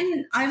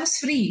then I was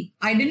free.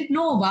 I didn't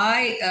know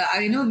why,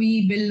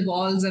 we build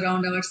walls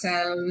around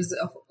ourselves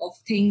of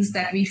things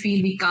that we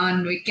feel we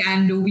can't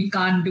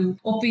do,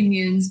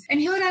 opinions. And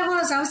here I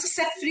was just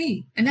set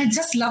free. And I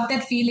just love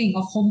that feeling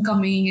of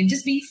homecoming and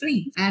just being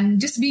free and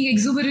just being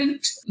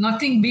exuberant.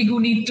 Nothing big will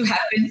need to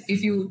happen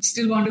if you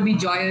still want to be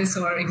joyous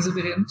or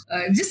exuberant.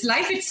 Just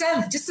life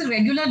itself, just a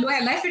regular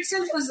life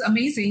itself was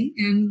amazing.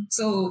 And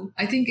so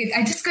I think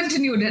I just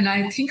continued, and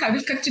I think I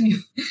will continue.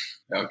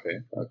 Okay.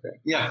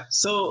 Yeah.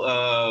 So,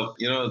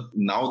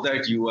 now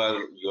that you are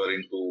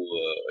into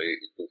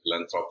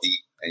philanthropy,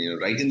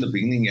 and right in the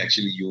beginning,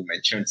 actually, you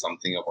mentioned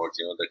something about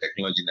the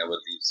technology never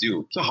leaves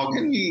you. So how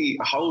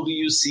do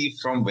you see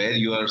from where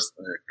you are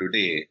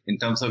today in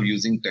terms of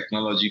using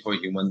technology for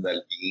human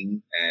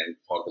well-being and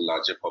for the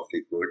larger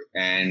public good?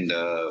 And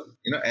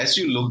as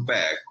you look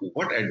back,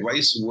 what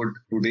advice would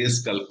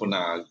today's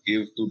Kalpana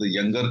give to the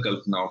younger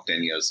Kalpana of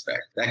 10 years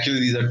back?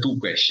 Actually, these are two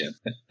questions.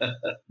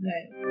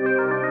 Right.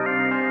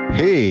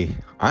 Hey,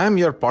 I am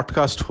your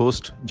podcast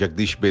host,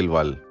 Jagdish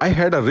Belwal. I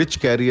had a rich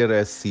career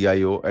as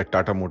CIO at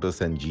Tata Motors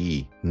and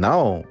GE.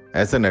 Now,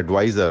 as an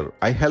advisor,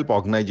 I help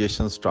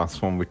organizations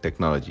transform with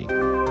technology.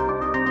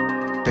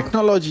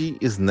 Technology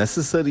is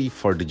necessary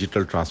for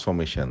digital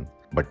transformation,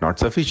 but not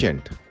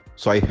sufficient.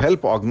 So I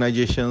help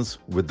organizations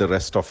with the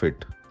rest of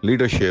it: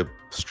 leadership,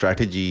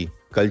 strategy,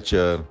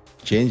 culture,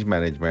 change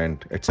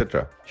management,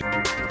 etc.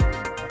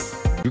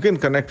 You can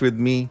connect with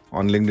me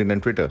on LinkedIn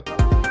and Twitter.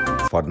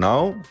 For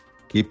now,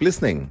 keep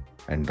listening,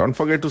 and don't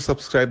forget to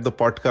subscribe the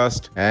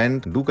podcast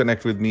and do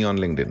connect with me on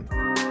LinkedIn.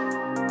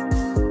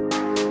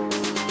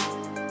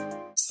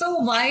 So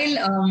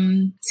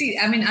while,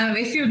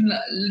 if you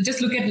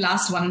just look at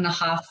last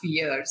 1.5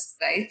 years,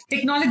 right?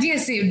 Technology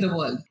has saved the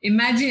world.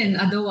 Imagine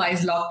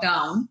otherwise locked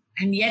down,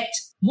 and yet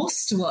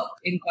most work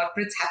in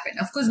corporates happened.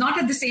 Of course, not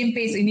at the same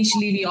pace.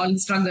 Initially, we all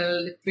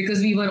struggled because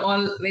we were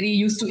all very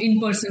used to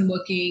in-person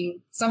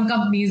working. Some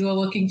companies were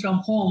working from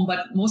home,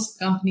 but most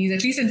companies,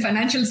 at least in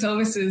financial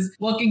services,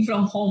 working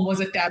from home was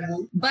a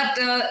taboo. But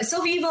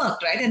so we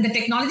worked, right? And the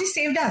technology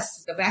saved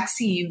us. The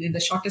vaccine in the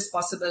shortest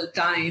possible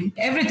time,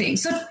 everything.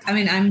 So,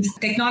 I'm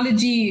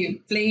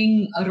technology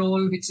playing a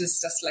role which is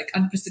just like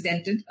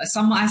unprecedented.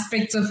 Some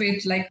aspects of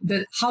it, like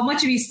how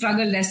much we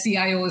struggled as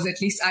CIOs,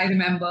 at least I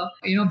remember,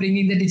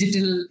 bringing the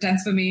digital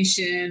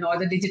transformation or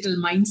the digital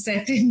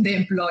mindset in the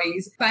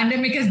employees.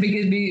 Pandemic has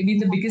been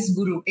the biggest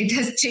guru. It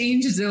has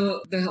changed the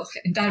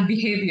entire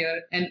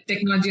behavior, and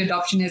technology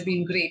adoption has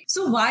been great.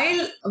 So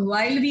while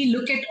we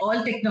look at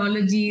all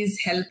technologies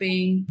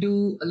helping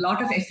do a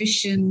lot of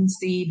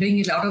efficiency, bring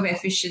a lot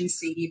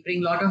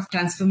of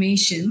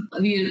transformation,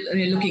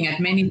 we're looking at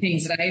many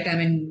things, right?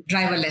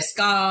 Driverless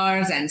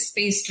cars and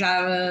space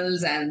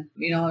travels and,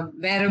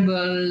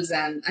 wearables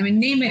and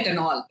name it and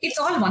all. It's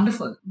all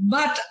wonderful.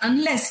 But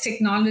unless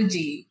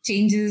technology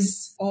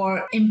changes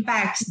or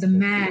impacts the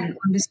man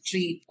on the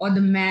street or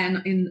the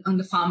man on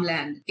the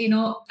farmland,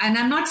 and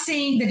I'm not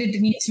saying that it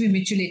needs to be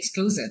mutually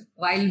exclusive.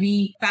 While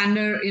we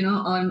pander,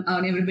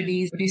 on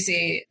everybody's,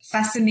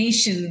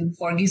 fascination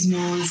for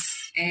gizmos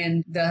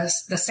and the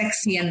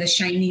sexy and the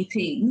shiny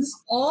things,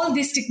 all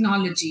this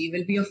technology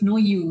will be of no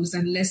use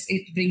unless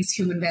it brings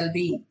human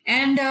well-being.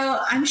 And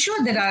I'm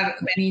sure there are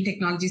many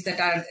technologies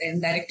that are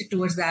directed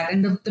towards that.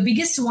 And the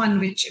biggest one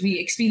which we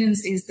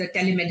experienced is the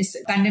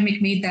telemedicine.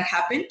 Pandemic made that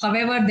happen.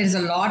 However, there's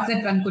a lot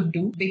that one could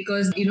do,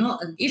 because,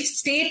 if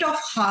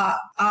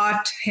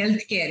state-of-art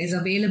healthcare is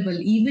available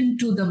even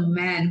to the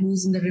man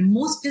who's in the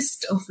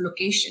remotest of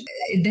location,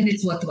 then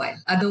it's worthwhile.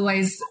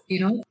 Otherwise,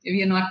 we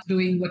are not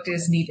doing what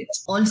is needed.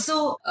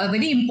 Also, a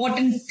very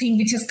important thing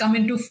which has come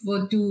into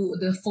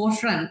the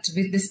forefront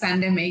with this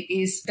pandemic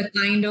is the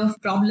kind of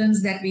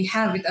problems that we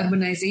have with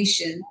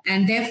urbanization.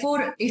 And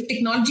therefore, if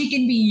technology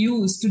can be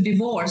used to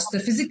divorce the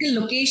physical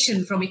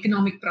location from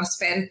economic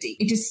prosperity,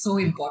 it is so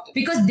important,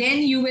 because then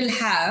you will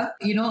have,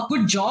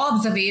 good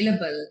jobs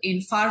available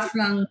in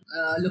far-flung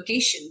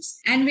locations,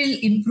 and will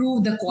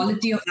improve the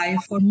quality of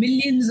life for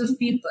millions of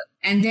people.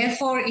 And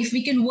therefore, if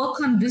we can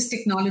work on these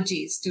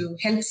technologies to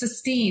help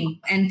sustain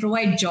and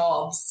provide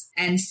jobs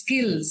and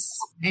skills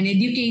and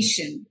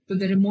education to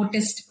the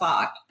remotest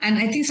part. And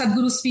I think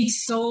Sadhguru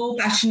speaks so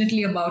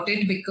passionately about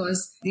it,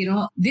 because,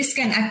 this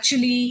can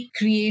actually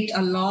create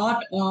a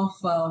lot of,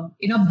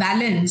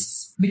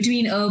 balance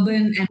between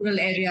urban and rural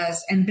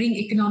areas and bring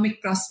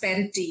economic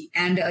prosperity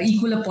and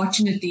equal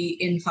opportunity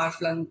in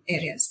far-flung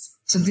areas.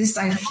 So this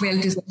I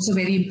felt is also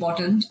very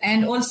important.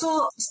 And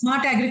also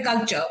smart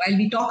agriculture. While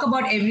we talk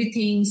about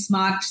everything,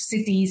 smart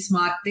cities,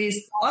 smart this,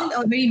 all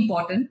are very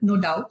important, no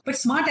doubt. But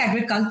smart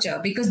agriculture,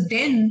 because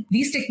then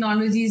these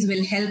technologies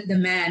will help the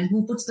man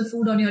who puts the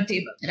food on your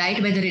table,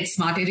 right? Whether it's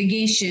smart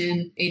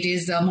irrigation, it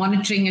is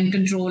monitoring and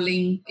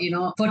controlling,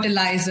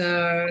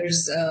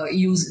 fertilizers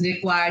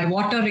required,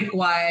 water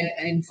required,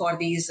 and for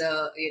these,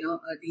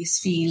 these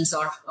fields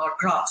or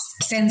crops,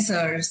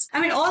 sensors. I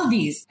mean, all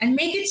these, and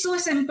make it so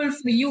simple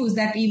for use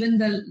that even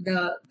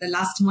the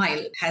last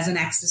mile has an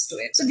access to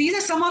it. So these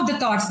are some of the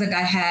thoughts that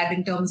I had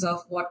in terms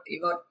of where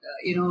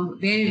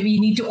we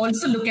need to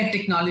also look at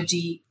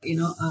technology,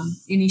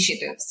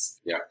 initiatives.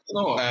 Yeah.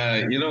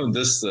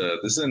 This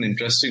is an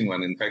interesting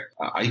one. In fact,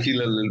 I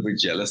feel a little bit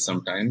jealous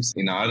sometimes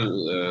in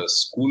our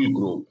school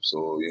group.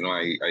 So,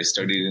 I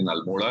studied in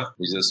Almora,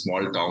 which is a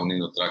small town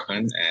in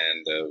Uttarakhand,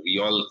 and we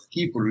all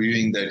keep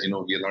reviewing that,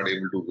 we are not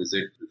able to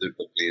visit the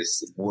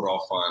place more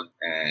often,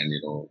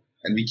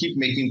 and we keep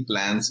making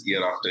plans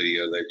year after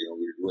year that, we'll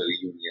do a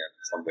reunion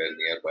somewhere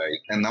nearby.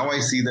 And now I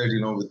see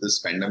that, with this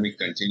pandemic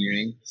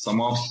continuing,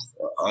 some of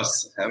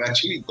us have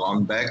actually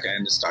gone back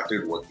and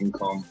started working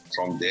from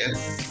there.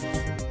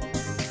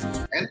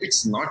 And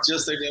it's not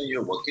just that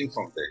you're working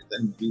from there.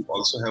 Then you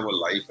also have a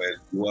life where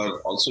you are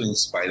also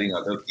inspiring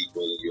other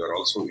people. You are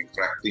also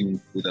interacting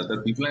with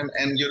other people,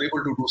 and you're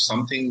able to do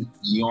something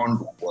beyond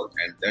work,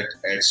 and that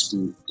adds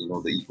to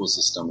the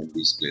ecosystem in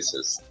these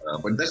places.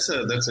 But that's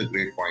a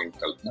great point,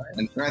 Kalpana.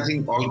 And I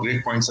think all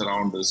great points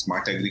around the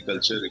smart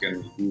agriculture. You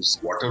can use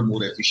water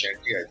more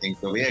efficiently. I think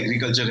the way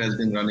agriculture has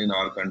been run in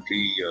our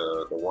country,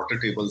 the water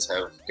tables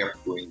have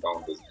kept going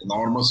down. There's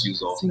enormous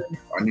use of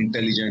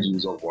unintelligent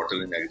use of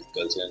water in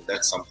agriculture, and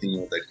that's something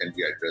that can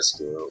be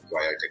addressed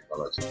via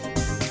technology.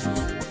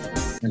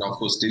 And of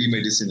course,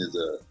 telemedicine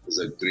is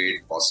a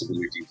great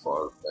possibility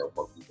for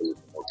people with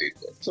remote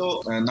area.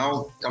 So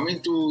now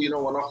coming to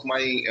one of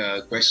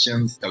my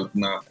questions,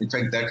 Kalpana. In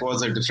fact, that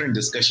was a different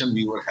discussion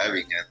we were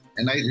having,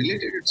 and I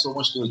related it so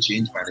much to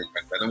change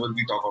management. Whenever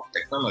we talk of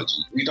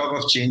technology, we talk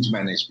of change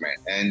management.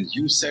 And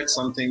you said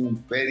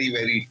something very,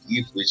 very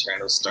deep, which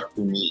kind of stuck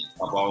to me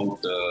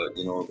about,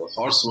 the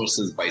horse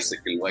versus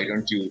bicycle. Why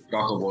don't you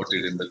talk about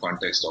it in the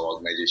context of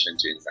organization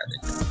change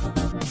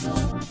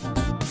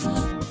management?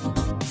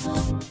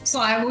 So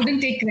I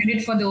wouldn't take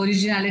credit for the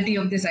originality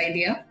of this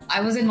idea.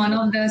 I was in one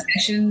of the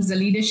sessions, the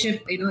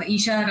leadership,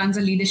 Isha runs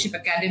a leadership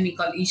academy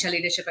called Isha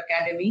Leadership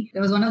Academy.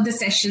 There was one of the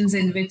sessions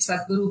in which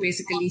Sadhguru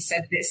basically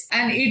said this,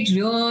 and it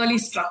really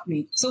struck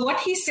me. So what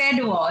he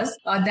said was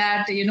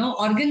that,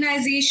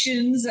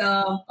 organizations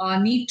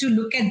need to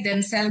look at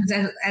themselves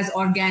as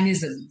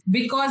organisms,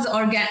 because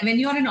when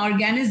you are an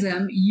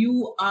organism,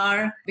 you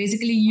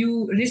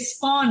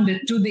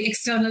respond to the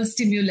external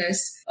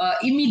stimulus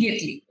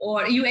immediately,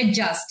 or you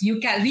adjust, you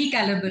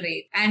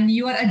recalibrate, and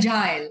you are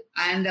agile.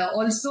 And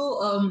also,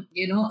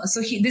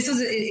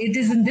 it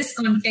is in this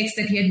context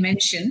that he had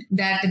mentioned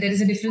that there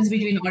is a difference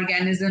between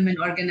organism and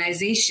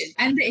organization.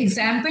 And the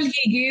example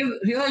he gave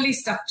really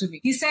stuck to me.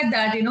 He said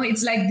that,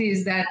 it's like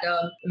this, that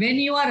when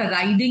you are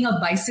riding a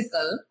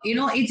bicycle,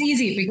 it's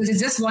easy because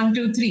it's just 1,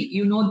 2, 3.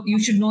 You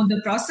should know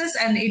the process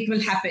and it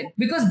will happen,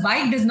 because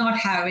bike does not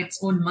have its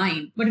own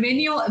mind. But when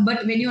you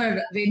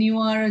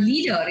are a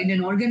leader in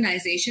an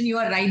organization, you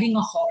are riding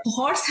a horse. The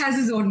horse has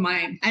his own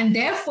mind, and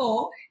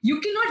therefore you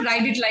cannot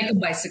ride it like a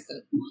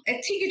bicycle. I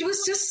think it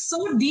was just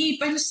so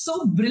deep and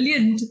so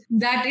brilliant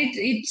that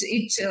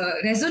it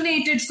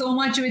resonated so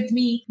much with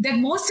me, that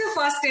most of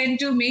us tend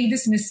to make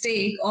this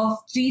mistake of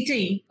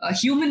treating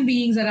human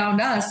beings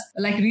around us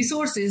like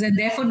resources and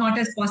therefore not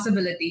as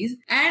possibilities.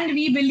 And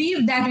we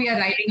believe that we are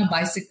riding a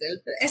bicycle,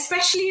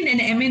 especially in an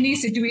M&A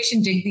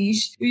situation,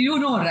 Jagdish,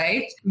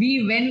 right?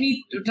 When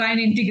we try and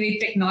integrate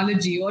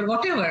technology or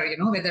whatever,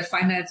 whether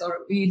finance, or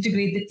we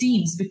integrate the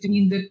teams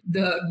between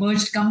the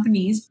merged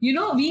companies, we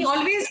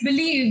always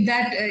believe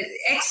that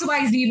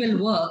XYZ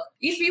will work.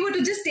 If we were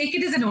to just take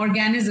it as an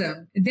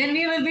organism, then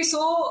we will be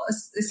so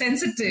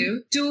sensitive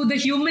to the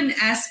human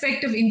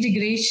aspect of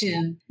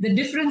integration, the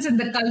difference in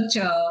the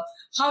culture.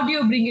 How do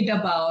you bring it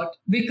about?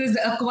 Because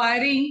the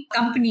acquiring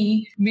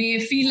company may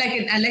feel like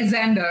an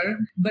Alexander,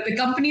 but the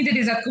company that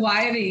is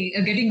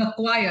getting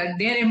acquired,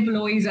 their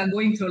employees are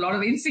going through a lot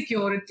of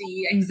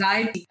insecurity,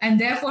 anxiety, and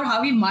therefore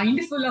are we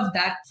mindful of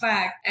that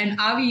fact? And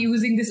are we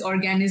using this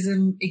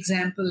organism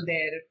example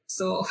there?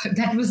 So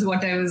that was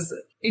what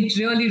it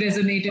really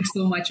resonated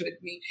so much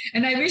with me.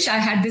 And I wish I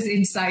had this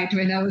insight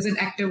when I was in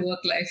active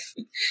work life.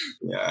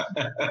 Yeah.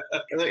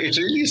 It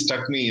really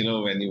struck me,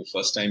 when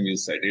first time you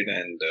said it.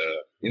 And,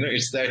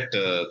 it's that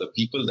the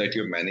people that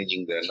you're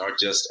managing, they're not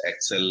just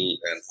Excel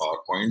and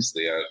PowerPoints,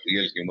 they are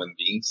real human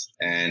beings.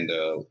 And,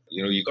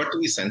 you got to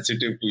be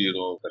sensitive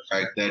to, the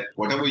fact that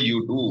whatever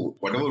you do,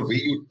 whatever way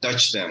you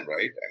touch them,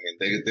 right? I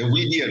mean, there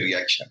will be a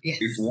reaction. Yes.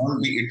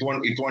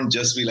 It won't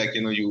just be like,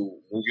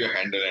 you move your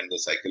handle and the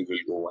cycle will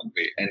go one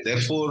way. And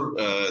therefore,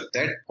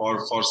 that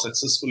for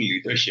successful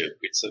leadership,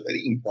 it's a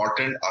very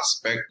important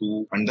aspect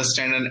to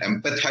understand and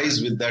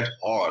empathize with that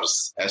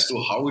horse as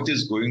to how it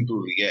is going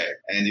to react,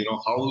 and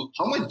how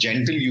much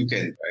gentle you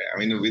can. I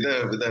mean, with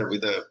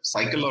a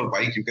cycle or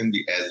bike, you can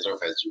be as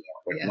rough as you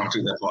want, but not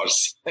with a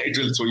horse. It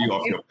will throw you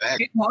off your back.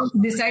 If horse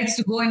decides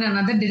to go in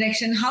another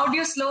direction, how do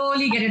you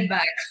slowly get it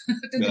back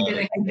to the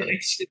right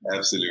direction?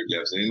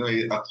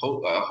 Absolutely.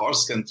 A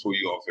horse can throw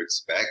you off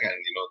its back, and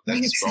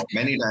that's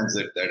many times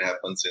that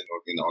happens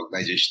in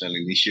organizational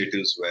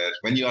initiatives where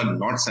when you are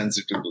not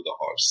sensitive to the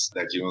horse,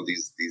 that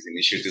these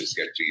initiatives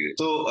get treated.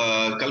 So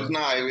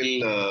Kalpana,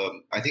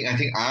 I think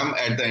I'm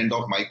at the end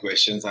of my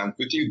questions. I'm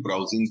quickly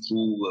browsing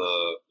through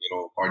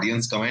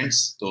audience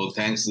comments. So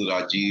thanks to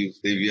Rajiv,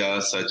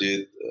 Divya,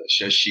 Sajid,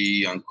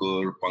 Shashi,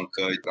 Ankur,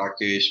 Pankaj,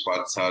 Rakesh,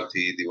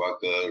 Partharthi,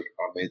 Divakar,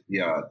 Amit.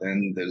 Yeah,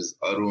 then there's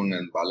Arun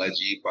and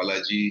Balaji.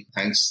 Balaji,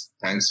 thanks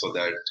for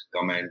that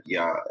comment.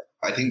 Yeah.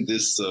 I think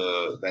this,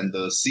 then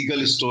the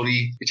seagull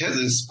story, it has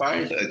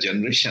inspired a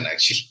generation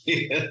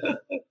actually.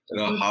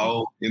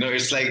 How,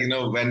 it's like,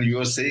 when you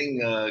are saying,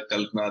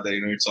 Kalpana, that,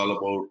 it's all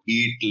about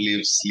eat,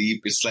 live,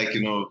 sleep. It's like,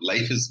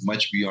 life is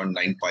much beyond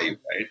 9-5, right?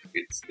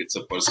 It's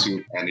a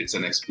pursuit and it's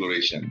an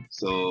exploration.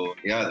 So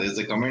yeah, there's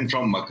a comment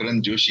from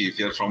Makaran Joshi. If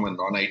you're from a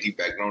non-IT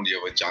background, you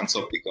have a chance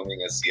of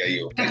becoming a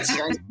CIO. That's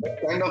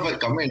kind of a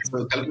comment.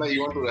 So Kalpana,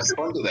 you want to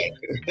respond to that?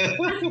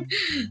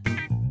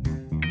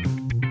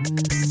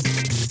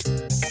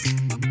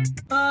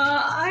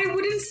 I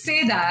wouldn't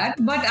say that,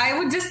 but I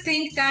would just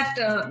think that,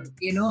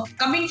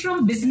 coming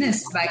from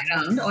business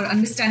background or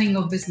understanding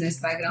of business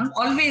background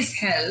always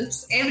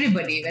helps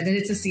everybody, whether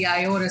it's a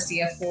CIO or a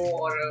CFO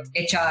or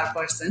a HR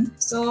person.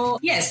 So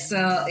yes,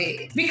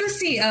 because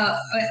see,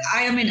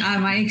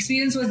 my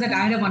experience was that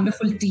I had a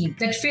wonderful team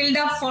that filled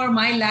up for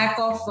my lack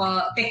of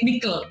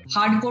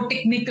hardcore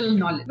technical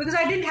knowledge, because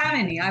I didn't have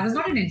any. I was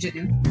not an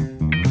engineer.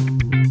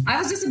 I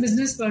was just a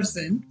business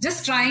person,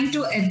 just trying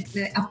to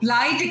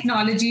apply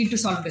technology to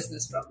solve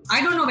business problems.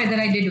 I don't know whether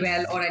I did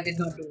well or I did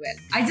not do well.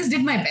 I just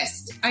did my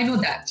best. I know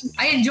that.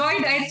 I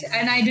enjoyed it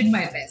and I did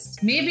my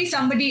best. Maybe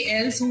somebody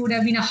else who would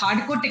have been a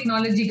hardcore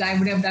technology guy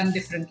would have done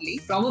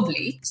differently,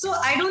 probably. So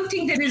I don't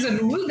think there is a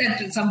rule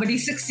that somebody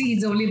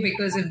succeeds only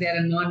because if they're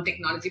a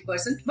non-technology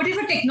person. But if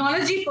a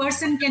technology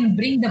person can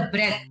bring the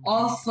breadth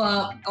of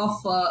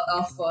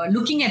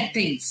looking at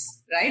things,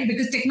 right?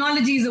 Because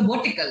technology is a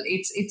vertical,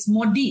 it's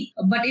more deep.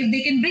 But if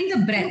they can bring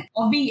the breadth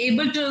of being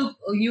able to,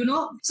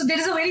 so there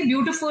is a very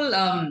beautiful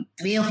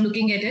way of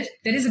looking at it.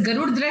 There is a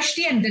Garud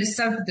drishti and there is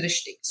Sarp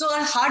drishti. So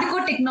a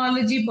hardcore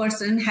technology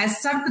person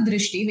has Sarp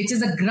drishti, which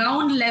is a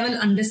ground level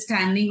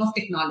understanding of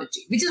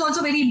technology, which is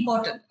also very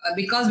important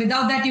because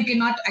without that you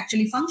cannot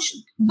actually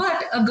function.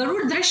 But a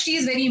Garud drishti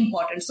is very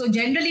important. So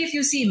generally, if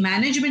you see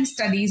management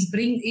studies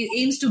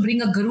aims to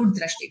bring a Garud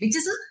drishti, which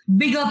is a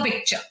bigger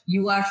picture.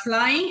 You are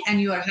flying and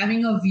you are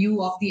having a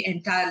view of the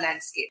entire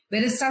landscape,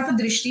 whereas Sarpa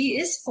Drishti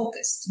is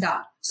focused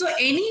down. So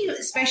any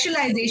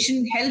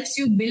specialization helps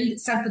you build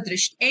Sarpa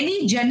Drishti.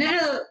 Any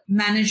general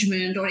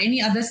management or any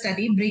other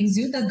study brings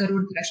you the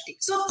Garud Drishti.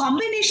 So a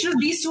combination of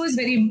these two is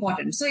very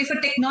important. So if a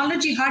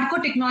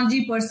hardcore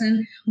technology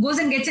person goes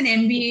and gets an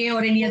MBA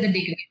or any other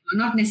degree,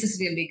 not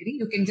necessarily a degree,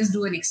 you can just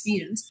do an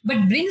experience,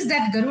 but brings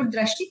that Garud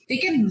Drishti, they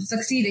can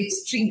succeed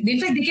extremely. In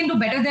fact, they can do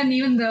better than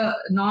even the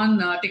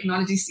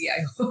non-technology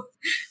CIO.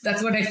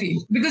 That's what I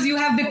feel. Because you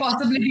have the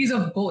possibilities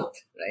of both,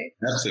 right?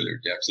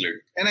 Absolutely.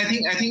 And I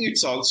think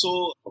it's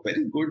also a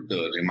very good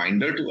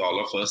reminder to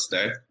all of us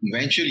that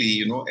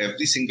eventually,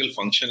 every single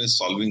function is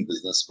solving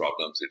business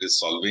problems. It is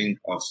solving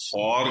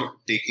for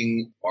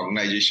taking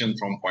organization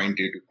from point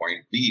A to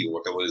point B,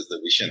 whatever is the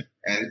vision.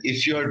 And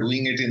if you are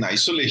doing it in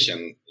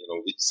isolation,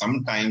 which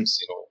sometimes,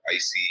 I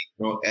see,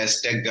 as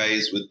tech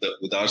guys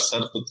with our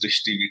Sarp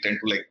drishti, we tend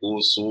to go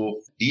so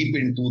deep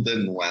into the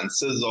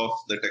nuances of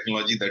the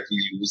technology that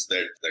we lose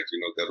that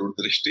Garud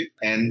drishti.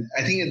 And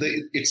I think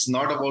it's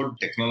not about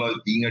technology,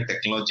 being a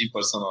technology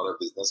person or a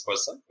business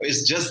person.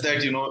 It's just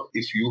that,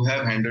 if you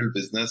have handled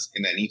business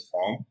in any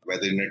form,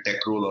 whether in a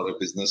tech role or a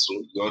business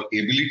role, your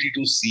ability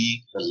to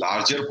see the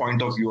larger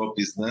point of view of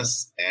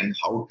business and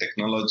how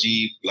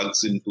technology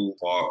plugs into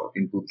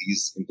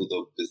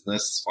the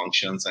business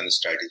functions and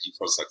strategy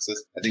for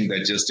success, I think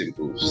that just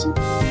improves.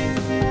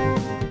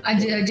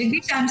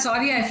 Jagdish, I'm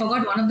sorry, I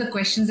forgot one of the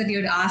questions that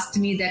you had asked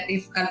me, that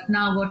if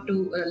Kalpana were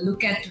to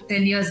look at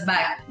 10 years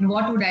back,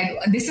 what would I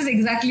do? This is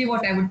exactly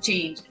what I would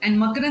change. And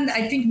Makarand,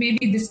 I think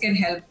maybe this can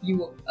help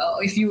you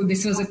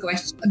this was a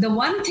question. The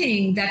one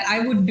thing that I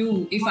would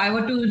do if I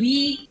were to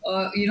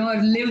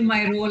live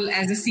my role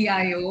as a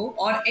CIO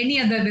or any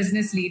other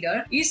business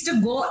leader is to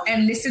go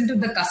and listen to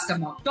the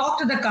customer, talk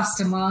to the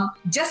customer,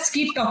 just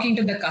keep talking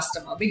to the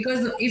customer.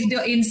 Because if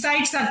the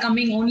insights are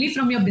coming only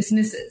from your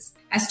businesses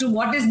as to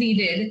what is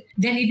needed,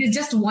 then it is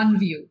just one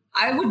view.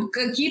 I would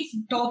keep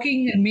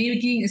talking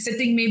and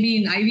sitting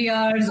maybe in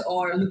IVRs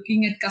or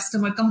looking at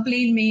customer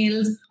complaint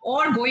mails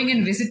or going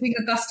and visiting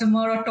a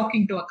customer or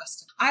talking to a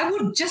customer. I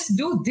would just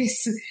do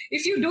this.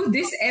 If you do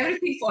this,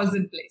 everything falls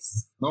in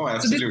place. No,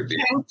 absolutely.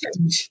 So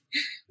this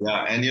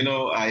yeah, and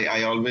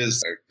I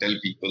always tell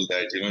people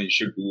that you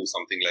should do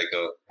something like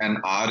an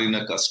hour in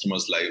a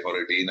customer's life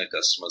or a day in a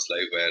customer's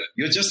life where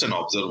you're just an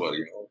observer,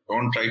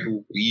 Don't try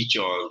to preach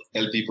or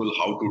tell people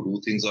how to do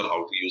things or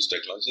how to use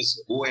technology.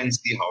 Just go and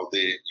see how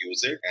they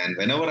use it. And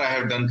whenever I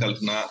have done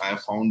Kalpana, I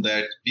have found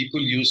that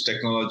people use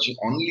technology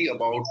only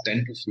about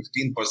 10 to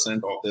 15%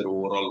 of their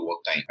overall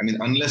work time. I mean,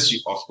 unless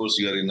of course,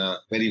 you are in a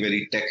very,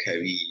 very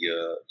tech-heavy,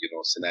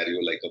 scenario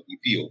like a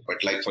BPO.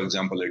 But like, for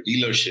example, a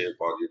dealership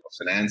or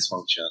finance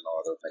function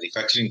or a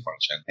manufacturing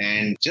function,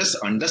 and just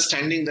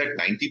understanding that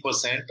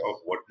 90% of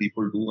what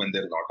people do when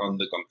they're not on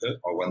the computer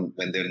or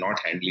when they're not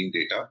handling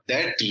data,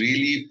 that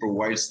really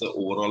provides the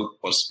overall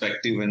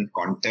perspective and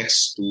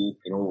context to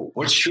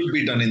what should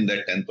be done in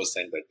that 10%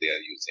 that they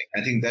are using.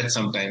 I think that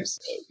sometimes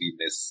we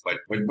miss. But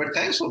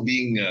thanks for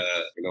being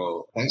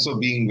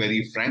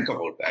very frank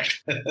about that.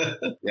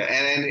 Yeah,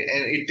 and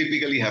it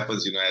typically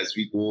happens. As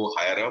we go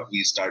higher up,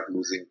 we start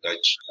losing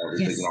touch with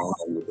the ground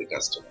and with the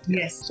customer.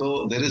 Yes.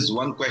 So there is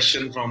one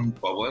question from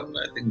Pawan.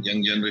 I think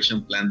young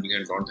generation plan B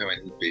and don't have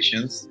any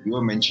patience. You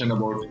were mentioned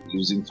about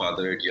losing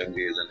father at young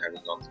age and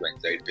having gone through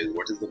anxiety.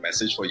 What is the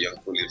message for young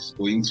people if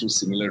going through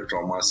similar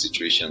trauma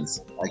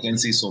situations? I can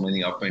see so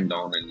many up and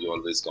down, and you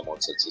always come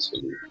out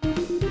successfully.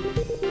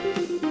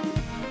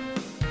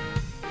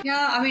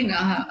 Yeah, I mean,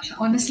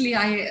 honestly,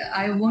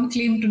 I won't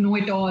claim to know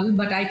it all,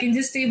 but I can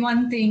just say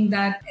one thing,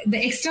 that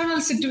the external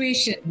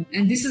situation,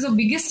 and this is the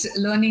biggest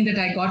learning that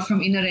I got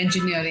from inner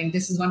engineering.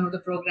 This is one of the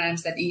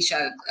programs that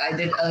Isha, I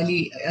did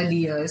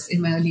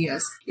in my early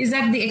years, is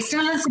that the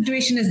external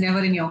situation is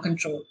never in your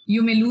control.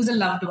 You may lose a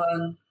loved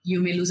one,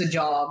 you may lose a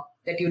job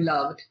that you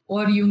loved,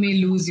 or you may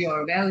lose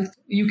your wealth.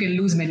 You can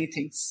lose many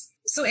things.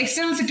 So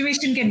external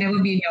situation can never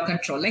be in your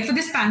control. Like for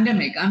this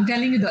pandemic, I'm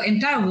telling you, the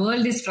entire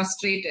world is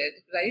frustrated,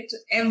 right?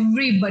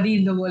 Everybody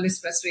in the world is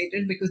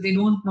frustrated because they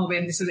don't know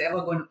when this is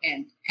ever going to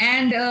end.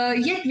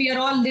 And yet we are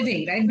all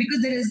living, right?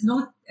 Because there is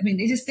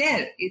it is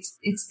there.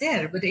 It's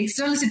there. But the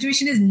external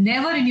situation is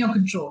never in your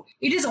control.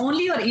 It is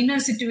only your inner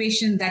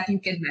situation that you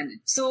can manage.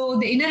 So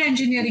the inner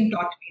engineering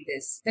taught me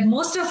this, that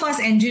most of us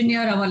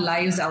engineer our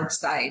lives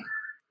outside.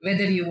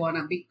 Whether you want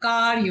a big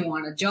car, you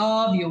want a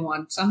job, you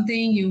want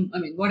something,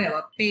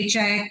 whatever,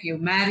 paycheck, you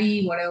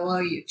marry,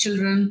 whatever, your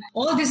children,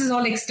 all this is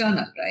all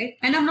external, right?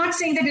 And I'm not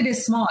saying that it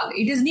is small.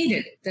 It is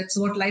needed. That's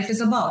what life is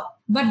about.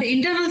 But the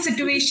internal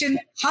situation,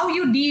 how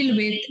you deal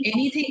with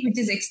anything which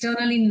is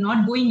externally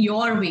not going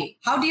your way,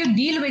 how do you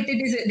deal with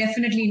it is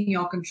definitely in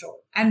your control.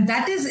 And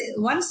that is,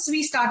 once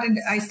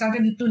I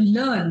started to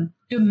learn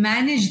to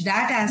manage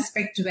that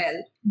aspect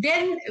well,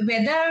 then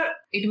whether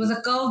it was a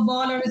curve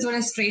ball or it was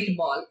a straight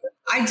ball,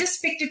 I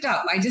just picked it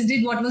up. I just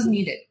did what was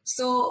needed.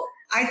 So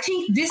I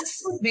think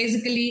this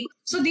basically,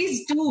 so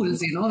these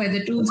tools,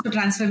 whether tools for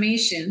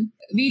transformation,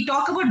 we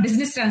talk about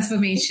business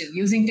transformation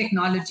using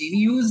technology. We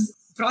use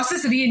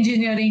process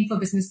re-engineering for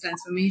business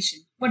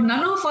transformation. But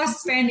none of us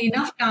spend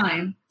enough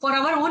time for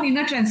our own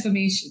inner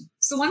transformation.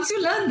 So once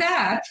you learn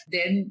that,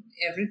 then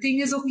everything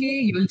is okay.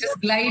 You will just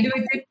glide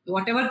with it,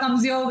 whatever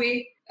comes your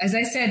way. As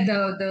I said,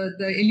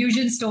 the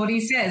illusion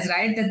story says,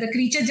 right, that the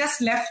creature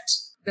just left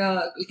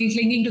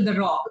clinging to the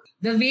rock.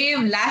 The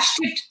wave lashed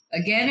it.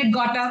 Again, it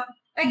got up.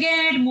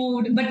 Again, it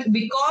moved. But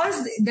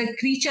because the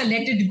creature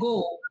let it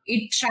go,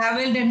 it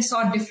traveled and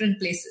saw different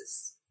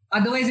places.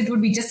 Otherwise, it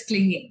would be just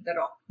clinging the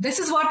rock. This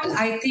is what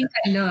I think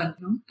I learned.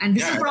 And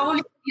this is probably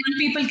what young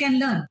people can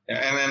learn.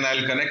 And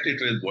I'll connect it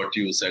with what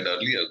you said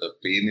earlier. The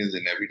pain is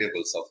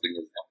inevitable, suffering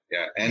is not.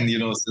 Yeah, and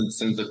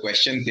since the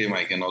question came,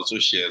 I can also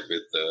share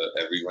with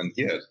everyone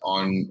here.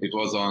 It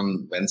was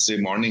on Wednesday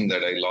morning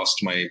that I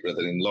lost my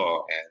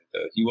brother-in-law,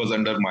 and he was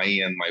under my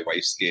and my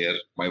wife's care,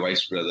 my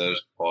wife's brother,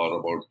 for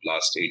about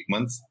last 8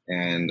 months.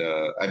 And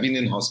I've been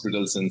in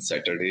hospital since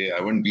Saturday. I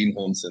haven't been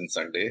home since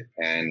Sunday.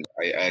 And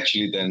I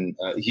actually then,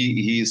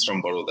 he is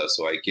from Baroda,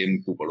 so I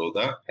came to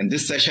Baroda. And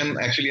this session,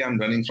 actually, I'm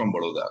running from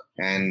Baroda.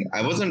 And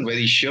I wasn't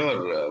very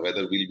sure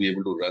whether we'll be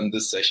able to run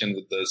this session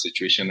with the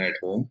situation at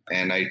home.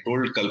 And I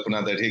told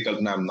Kalpana that, hey,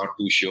 Kalpana, I'm not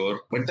too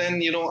sure. But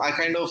then, I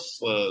kind of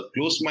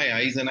closed my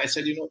eyes and I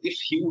said, if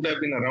he would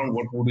have been around,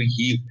 what would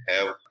he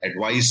have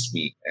advised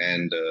me?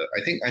 And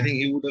I think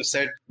he would have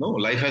said, no,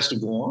 life has to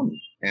go on.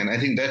 And I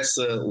think that's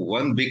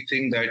one big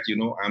thing that,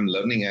 I'm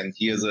learning. And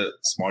he has a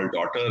small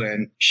daughter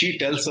and she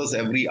tells us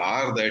every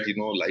hour that,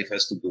 life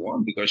has to go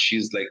on because she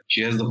has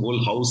the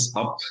whole house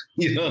up,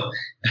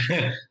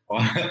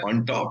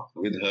 on top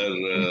with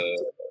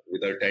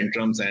her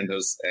tantrums and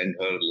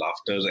her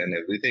laughter and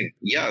everything.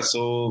 Yeah.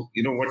 So,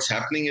 what's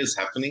happening is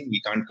happening.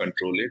 We can't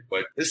control it,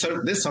 but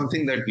there's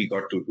something that we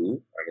got to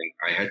do. I mean,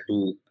 I had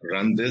to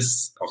run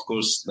this. Of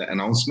course, the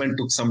announcement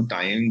took some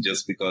time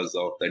just because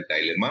of that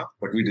dilemma,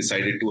 but we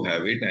decided to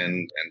have it.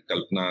 And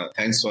Kalpana,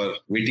 thanks for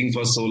waiting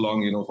for so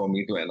long, for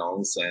me to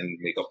announce and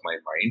make up my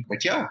mind.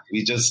 But yeah,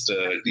 we just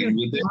deal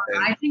with it.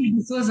 I think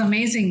this was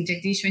amazing,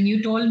 Jagdish. When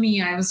you told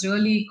me, I was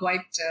really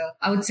quite,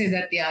 I would say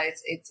that, yeah,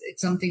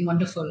 it's something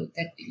wonderful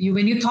that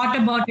when you thought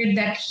about it,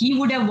 that he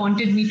would have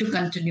wanted me to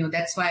continue.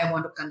 That's why I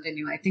want to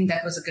continue. I think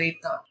that was a great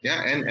thought.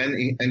 Yeah.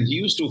 And he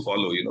used to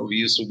follow, we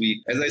used to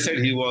be, as I said,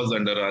 he was was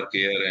under our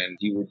care, and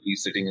he would be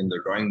sitting in the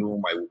drawing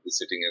room. I would be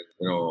sitting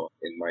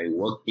in my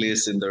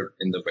workplace in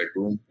the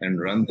bedroom and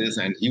run this,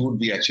 and he would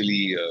be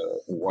actually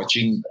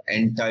watching the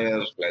entire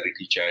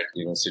ClarITea Chat,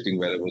 sitting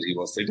wherever he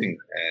was sitting.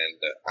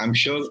 And I'm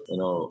sure,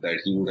 that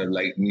he would have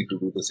liked me to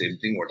do the same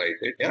thing what I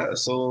did. Yeah.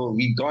 So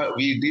we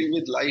deal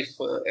with life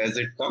as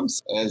it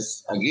comes.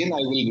 As again, I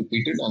will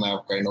repeat it, and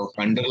I've kind of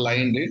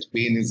underlined it.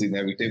 Pain is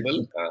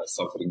inevitable.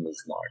 Suffering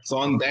is not. So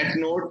on that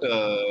note,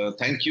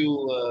 thank you,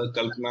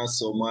 Kalpana,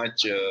 so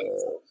much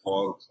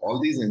for all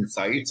these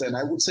insights, and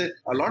I would say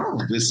a lot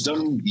of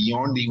wisdom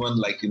beyond even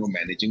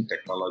managing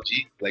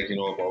technology,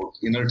 about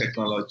inner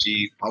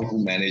technology, how to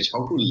manage,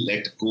 how to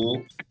let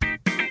go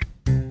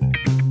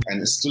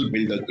and still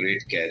build a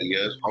great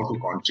career, how to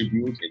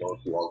contribute,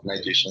 to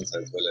organizations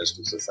as well as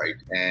to society.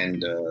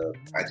 And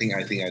I think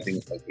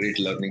a great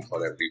learning for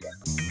everyone.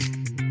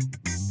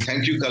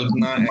 Thank you,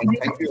 Kalpana, and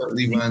thank you,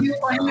 everyone. Thank you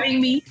for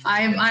having me.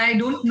 I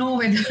don't know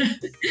whether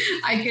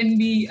I can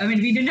be. I mean,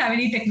 we didn't have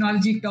any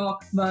technology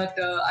talk, but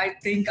I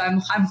think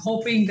I'm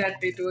hoping that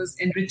it was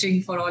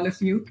enriching for all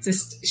of you.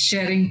 Just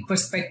sharing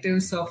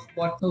perspectives of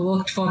what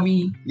worked for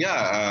me.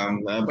 Yeah,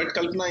 but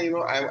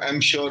Kalpana, I'm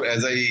sure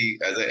as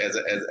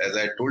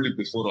I told you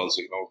before,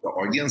 also, the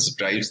audience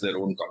drives their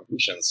own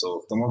conclusions.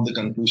 So some of the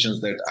conclusions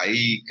that I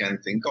can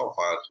think of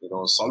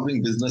are,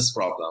 solving business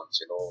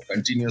problems,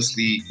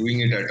 continuously doing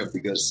it at a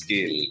bigger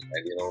scale,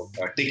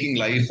 and taking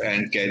life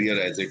and career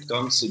as it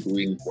comes,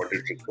 doing what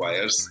it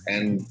requires,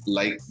 and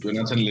like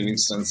Jonathan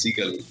Livingston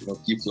Seagull,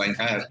 keep flying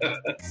higher.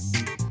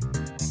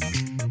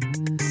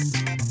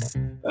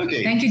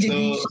 Okay. Thank you,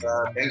 Jagdish.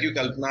 So, thank you,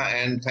 Kalpana,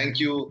 and thank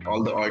you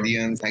all the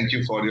audience. Thank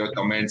you for your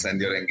comments and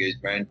your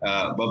engagement.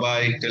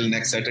 Bye-bye till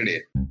next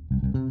Saturday.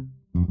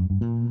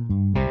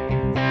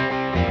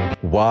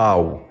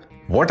 Wow,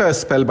 what a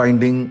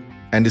spellbinding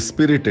and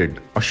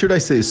spirited, or should I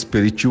say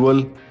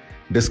spiritual,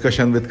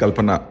 discussion with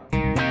Kalpana.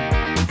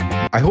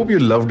 I hope you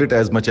loved it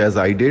as much as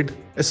I did,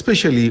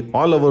 especially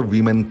all our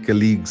women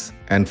colleagues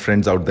and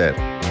friends out there.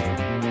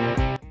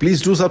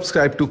 Please do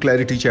subscribe to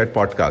ClarITea Chat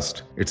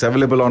podcast. It's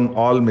available on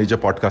all major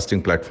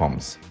podcasting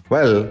platforms.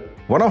 Well,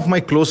 one of my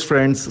close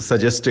friends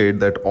suggested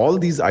that all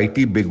these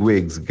IT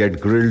bigwigs get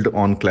grilled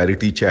on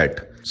ClarITea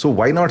Chat. So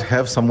why not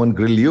have someone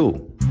grill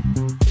you?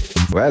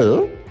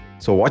 Well,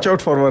 so watch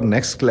out for our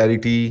next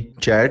ClarITea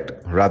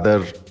Chat,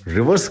 rather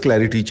reverse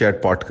ClarITea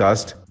Chat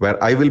podcast,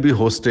 where I will be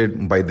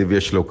hosted by Divya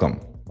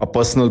Shlokam, a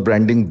personal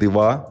branding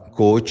diva,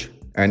 coach,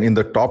 and in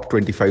the top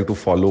 25 to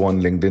follow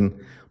on LinkedIn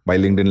by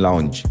LinkedIn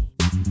Lounge.